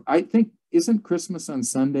isn't Christmas on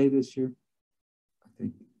Sunday this year? I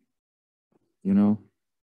think, you know,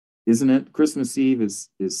 isn't it? Christmas Eve is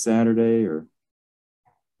Saturday, or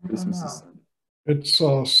Christmas is Sunday? It's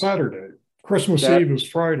Saturday. Christmas Eve is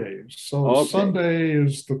Friday, so okay. Sunday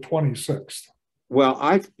is the 26th. Well,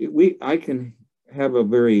 I can have a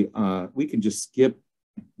very we can just skip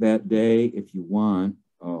that day if you want,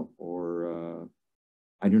 or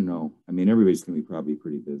I don't know. I mean, everybody's going to be probably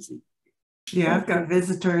pretty busy. Yeah, I've got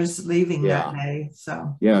visitors leaving that day,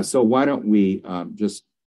 so yeah. So why don't we just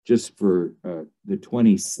for the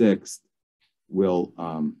 26th, we'll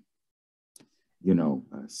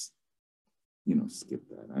skip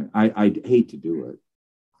that. I'd hate to do it.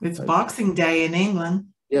 It's Boxing Day in England.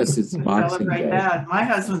 Yes, it's Boxing Day. That. My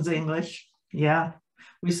husband's English. Yeah,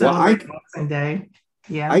 we celebrate Boxing Day.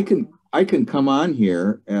 Yeah, I can come on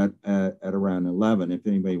here at around 11 if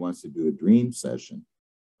anybody wants to do a dream session.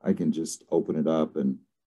 I can just open it up, and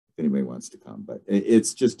if anybody wants to come, but it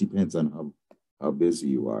just depends on how busy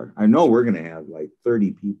you are. I know we're going to have like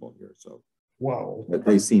 30 people here, so wow. But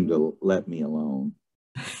they seem to let me alone.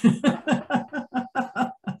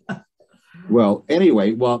 Well,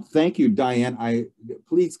 anyway, thank you, Diane.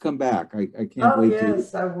 Please come back. I can't wait to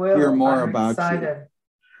hear more about you.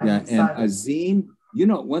 Yeah, and Azim, you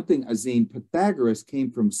know, one thing, Azim, Pythagoras came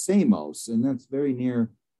from Samos, and that's very near.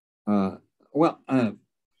 I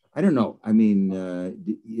don't know. I mean,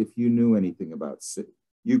 if you knew anything about,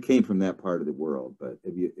 you came from that part of the world, but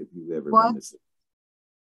if you've ever been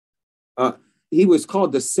to, he was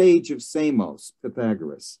called the Sage of Samos,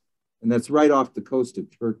 Pythagoras, and that's right off the coast of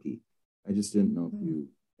Turkey. I just didn't know if you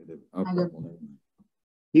had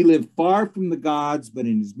He lived far from the gods, but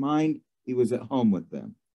in his mind, he was at home with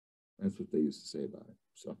them. That's what they used to say about it.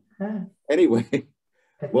 So anyway,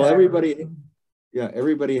 well,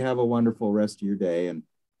 everybody have a wonderful rest of your day, and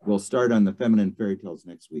we'll start on the feminine fairy tales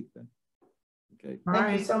next week then. Okay.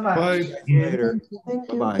 Thank you so much. Bye. See you later.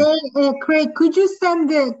 Thank you. Bye. Hey, Craig, could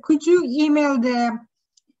you email the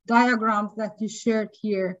diagrams that you shared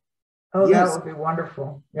here? Oh, yes. That would be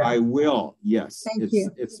wonderful. Yeah. I will. Yes. Thank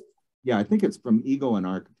you. I think it's from Ego and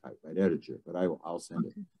Archetype by Editor, but I'll send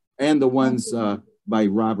it. And the ones by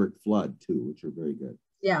Robert Flood too, which are very good.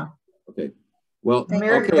 Yeah. Okay. Well,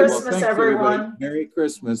 Merry Christmas, everyone. Everybody. Merry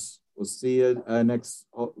Christmas. We'll see you next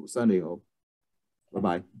Sunday, hope.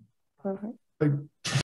 Bye-bye. Perfect.